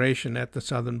immigration at the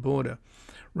southern border.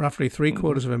 Roughly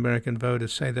three-quarters of American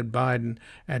voters say that Biden,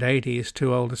 at 80, is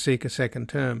too old to seek a second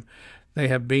term. There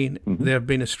have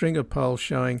been a string of polls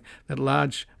showing that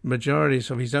large majorities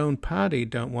of his own party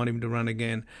don't want him to run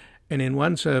again. And in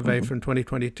one survey from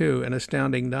 2022, an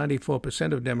astounding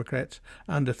 94% of Democrats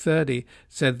under 30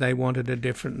 said they wanted a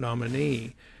different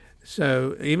nominee.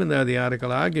 So even though the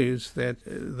article argues that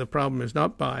the problem is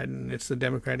not Biden, it's the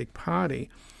Democratic Party,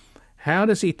 how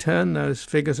does he turn those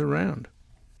figures around?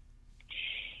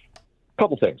 A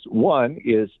couple things. One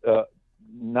is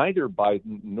neither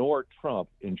Biden nor Trump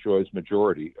enjoys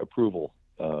majority approval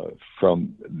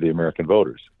from the American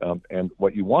voters. And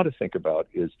what you want to think about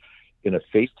is in a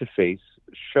face-to-face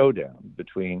showdown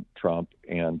between Trump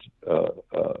and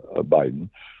Biden,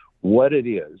 what it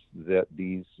is that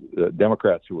these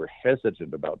Democrats who are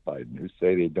hesitant about Biden, who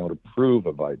say they don't approve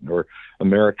of Biden, or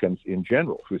Americans in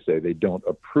general who say they don't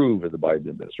approve of the Biden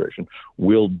administration,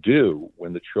 will do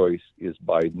when the choice is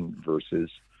Biden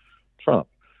versus Trump.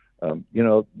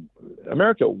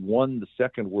 America won the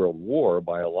Second World War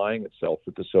by allying itself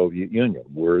with the Soviet Union.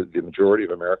 Were the majority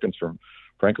of Americans from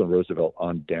Franklin Roosevelt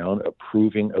on down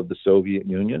approving of the Soviet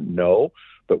Union? No.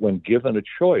 But when given a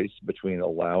choice between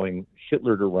allowing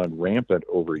Hitler to run rampant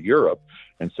over Europe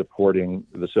and supporting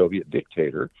the Soviet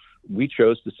dictator, we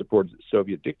chose to support the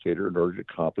Soviet dictator in order to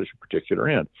accomplish a particular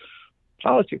end.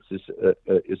 Politics is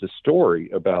a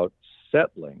story about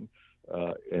settling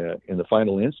in the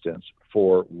final instance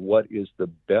for what is the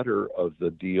better of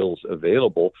the deals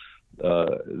available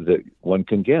that one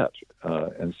can get.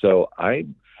 And so I,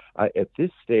 at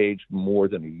this stage, more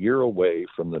than a year away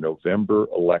from the November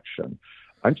election,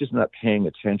 I'm just not paying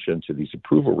attention to these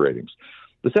approval ratings.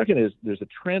 The second is there's a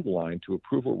trend line to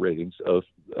approval ratings of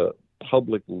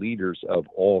public leaders of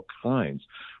all kinds,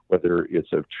 whether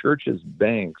it's of churches,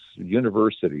 banks,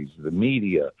 universities, the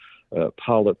media,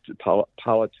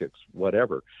 politics,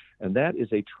 whatever. And that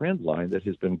is a trend line that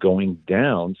has been going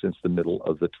down since the middle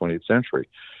of the 20th century.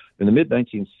 In the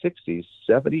mid-1960s,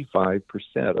 75%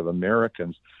 of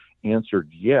Americans answered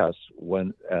yes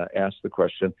when asked the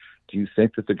question, do you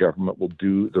think that the government will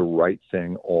do the right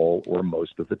thing all or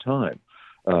most of the time?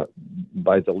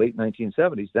 By the late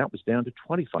 1970s, that was down to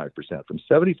 25%, from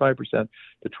 75%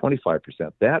 to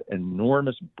 25%. That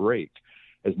enormous break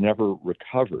has never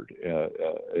recovered.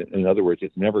 In other words,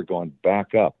 it's never gone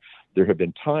back up. There have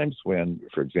been times when,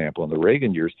 for example, in the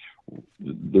Reagan years,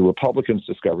 the Republicans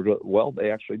discovered, well,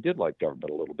 they actually did like government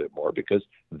a little bit more because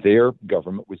their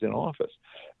government was in office.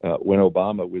 When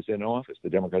Obama was in office, the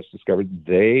Democrats discovered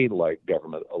they liked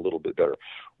government a little bit better.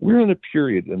 We're in a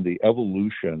period in the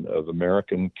evolution of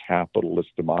American capitalist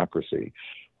democracy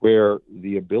where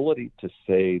the ability to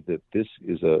say that this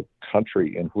is a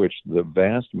country in which the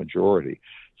vast majority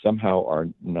somehow are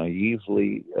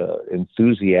naively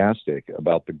enthusiastic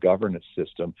about the governance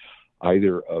system,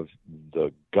 either of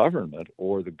the government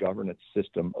or the governance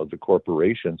system of the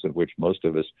corporations in which most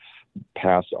of us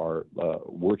pass our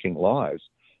working lives,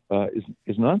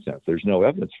 is nonsense. There's no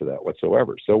evidence for that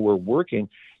whatsoever. So we're working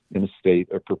in a state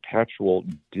of perpetual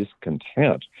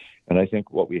discontent. And I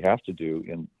think what we have to do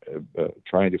in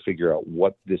trying to figure out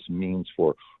what this means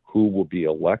for who will be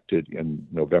elected in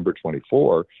November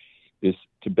 24 is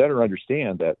to better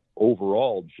understand that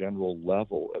overall general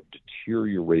level of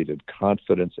deteriorated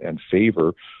confidence and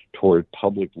favor toward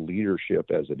public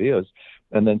leadership as it is.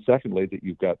 And then secondly, that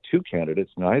you've got two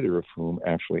candidates, neither of whom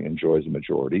actually enjoys a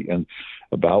majority, and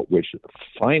about which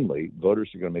finally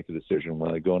voters are going to make a decision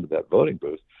when they go into that voting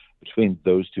booth between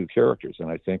those two characters.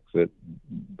 And I think that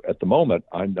at the moment,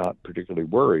 I'm not particularly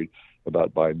worried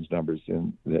about Biden's numbers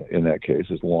in that case,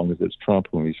 as long as it's Trump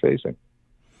whom he's facing.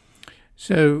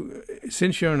 So,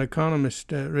 since you're an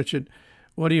economist, Richard,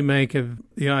 what do you make of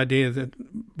the idea that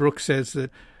Brooks says that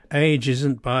age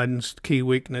isn't Biden's key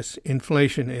weakness,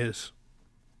 inflation is?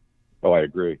 Oh, I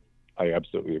agree. I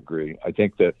absolutely agree. I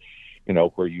think that,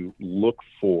 where you look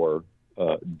for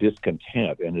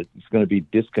discontent, and it's going to be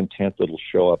discontent that'll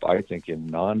show up, I think, in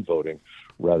non-voting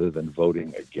rather than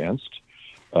voting against.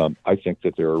 I think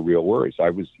that there are real worries.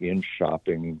 I was in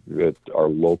shopping at our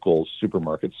local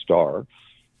supermarket Star.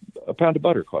 A pound of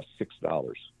butter costs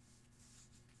 $6,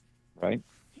 right?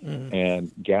 Mm-hmm.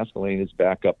 And gasoline is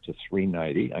back up to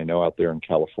 $3.90. I know out there in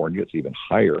California it's even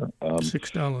higher.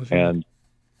 $6. And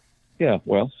yeah,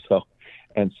 well, so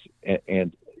and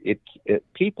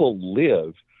people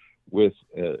live with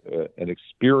an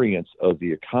experience of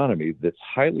the economy that's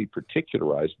highly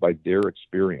particularized by their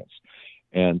experience,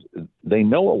 and they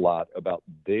know a lot about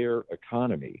their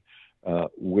economy,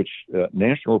 which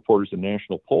national reporters and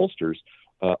national pollsters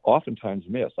oftentimes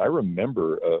miss. I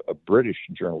remember a British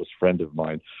journalist friend of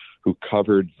mine who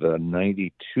covered the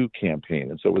 92 campaign,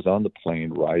 and so was on the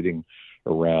plane riding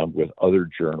around with other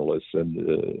journalists,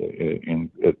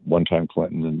 and at one time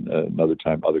Clinton and another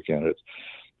time other candidates.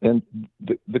 And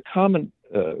the common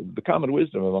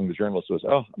wisdom among the journalists was,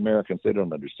 oh, Americans, they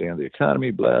don't understand the economy,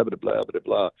 blah, blah, blah, blah,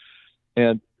 blah.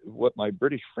 And what my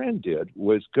British friend did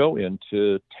was go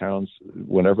into towns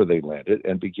whenever they landed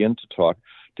and begin to talk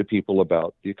to people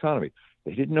about the economy.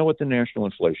 They didn't know what the national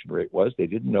inflation rate was. They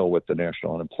didn't know what the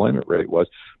national unemployment rate was.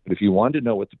 But if you wanted to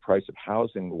know what the price of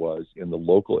housing was in the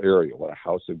local area, what a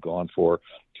house had gone for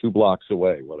 2 blocks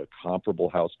away, what a comparable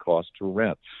house cost to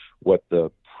rent, what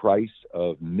the price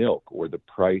of milk or the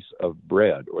price of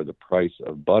bread or the price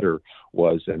of butter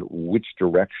was and which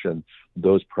direction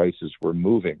those prices were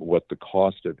moving, what the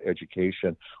cost of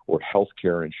education or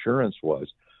healthcare insurance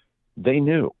was, they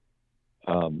knew.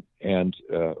 And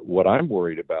what I'm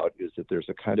worried about is that there's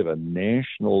a kind of a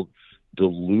national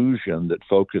delusion that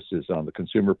focuses on the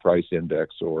consumer price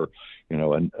index or,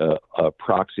 a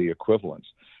proxy equivalence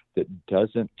that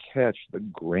doesn't catch the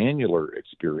granular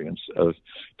experience of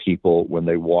people when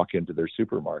they walk into their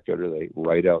supermarket or they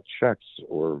write out checks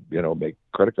or, make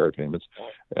credit card payments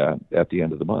at the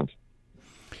end of the month.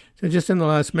 So just in the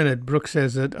last minute, Brooks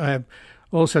says that I have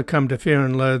also come to fear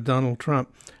and loathe Donald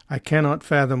Trump. I cannot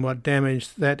fathom what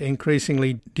damage that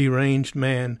increasingly deranged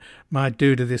man might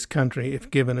do to this country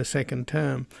if given a second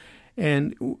term.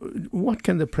 And what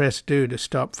can the press do to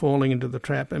stop falling into the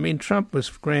trap? I mean, Trump was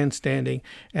grandstanding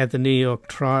at the New York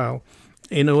trial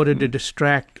in order to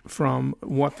distract from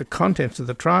what the contents of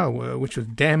the trial were, which was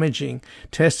damaging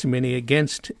testimony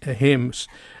against him,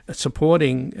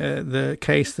 supporting the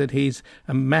case that he's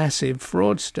a massive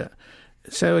fraudster.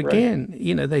 So again,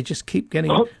 they just keep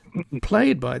getting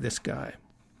played by this guy.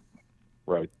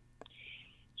 Right.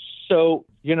 So,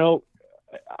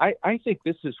 I think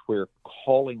this is where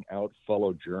calling out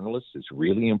fellow journalists is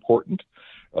really important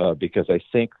because I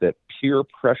think that peer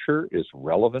pressure is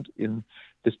relevant in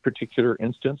this particular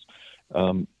instance.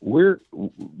 I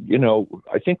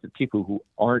think that people who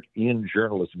aren't in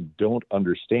journalism don't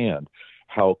understand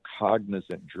how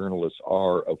cognizant journalists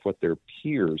are of what their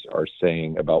peers are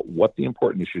saying about what the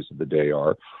important issues of the day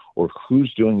are, or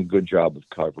who's doing a good job of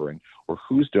covering, or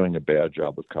who's doing a bad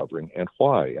job of covering, and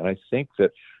why. And I think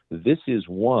that this is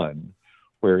one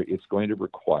where it's going to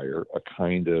require a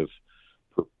kind of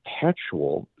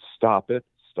perpetual stop it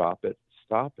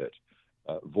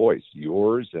voice,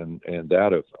 yours and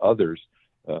that of others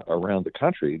around the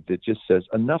country that just says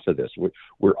enough of this.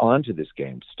 We're on to this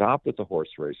game. Stop with the horse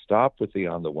race. Stop with the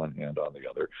on the one hand, on the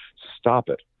other. Stop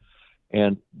it.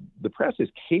 And the press is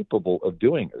capable of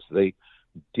doing this. They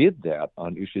did that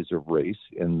on issues of race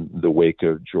in the wake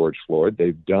of George Floyd.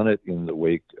 They've done it in the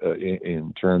wake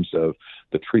in terms of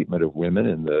the treatment of women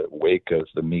in the wake of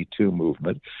the Me Too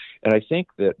movement. And I think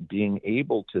that being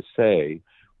able to say,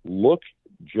 look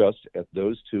just at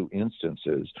those two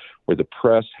instances where the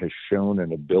press has shown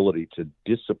an ability to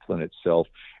discipline itself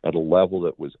at a level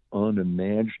that was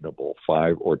unimaginable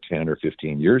 5 or 10 or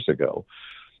 15 years ago.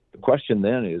 The question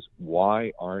then is,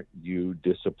 why aren't you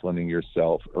disciplining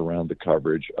yourself around the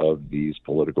coverage of these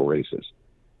political races?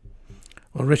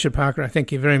 Well, Richard Parker, I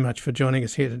thank you very much for joining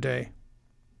us here today.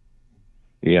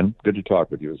 Ian, good to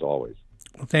talk with you as always.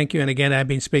 Well, thank you. And again, I've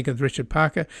been speaking with Richard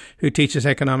Parker, who teaches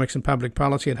economics and public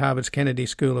policy at Harvard's Kennedy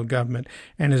School of Government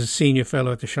and is a senior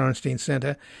fellow at the Shorenstein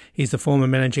Center. He's the former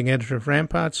managing editor of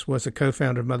Ramparts, was the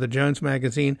co-founder of Mother Jones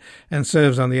magazine, and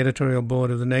serves on the editorial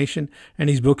board of The Nation. And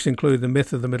his books include The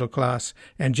Myth of the Middle Class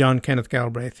and John Kenneth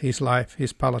Galbraith, His Life,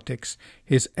 His Politics,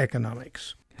 His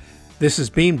Economics. This has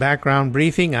been Background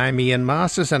Briefing. I'm Ian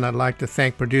Masters, and I'd like to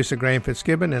thank producer Graham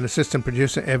Fitzgibbon and assistant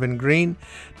producer Evan Green.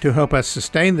 To help us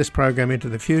sustain this program into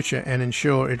the future and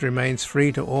ensure it remains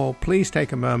free to all, please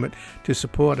take a moment to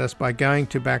support us by going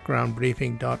to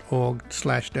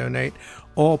backgroundbriefing.org/donate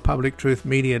or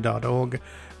publictruthmedia.org,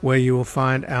 where you will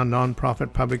find our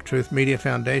non-profit Public Truth Media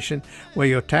Foundation, where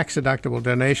your tax-deductible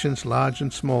donations, large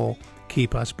and small,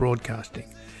 keep us broadcasting.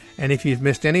 And if you've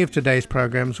missed any of today's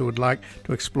programs or would like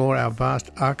to explore our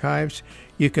vast archives,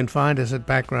 you can find us at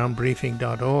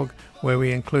backgroundbriefing.org, where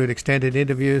we include extended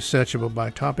interviews searchable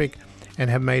by topic and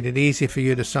have made it easy for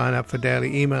you to sign up for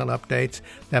daily email updates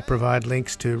that provide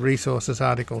links to resources,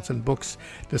 articles, and books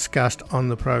discussed on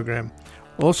the program.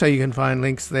 Also, you can find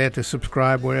links there to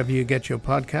subscribe wherever you get your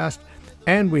podcast,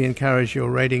 and we encourage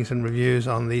your ratings and reviews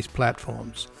on these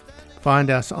platforms. Find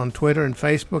us on Twitter and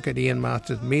Facebook at Ian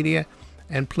Masters Media,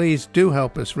 and please do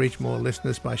help us reach more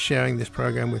listeners by sharing this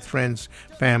program with friends,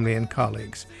 family, and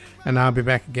colleagues. And I'll be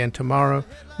back again tomorrow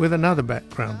with another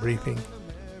Background Briefing.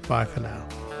 Bye for now.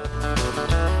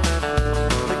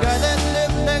 The guy that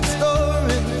lived next door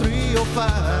in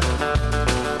 305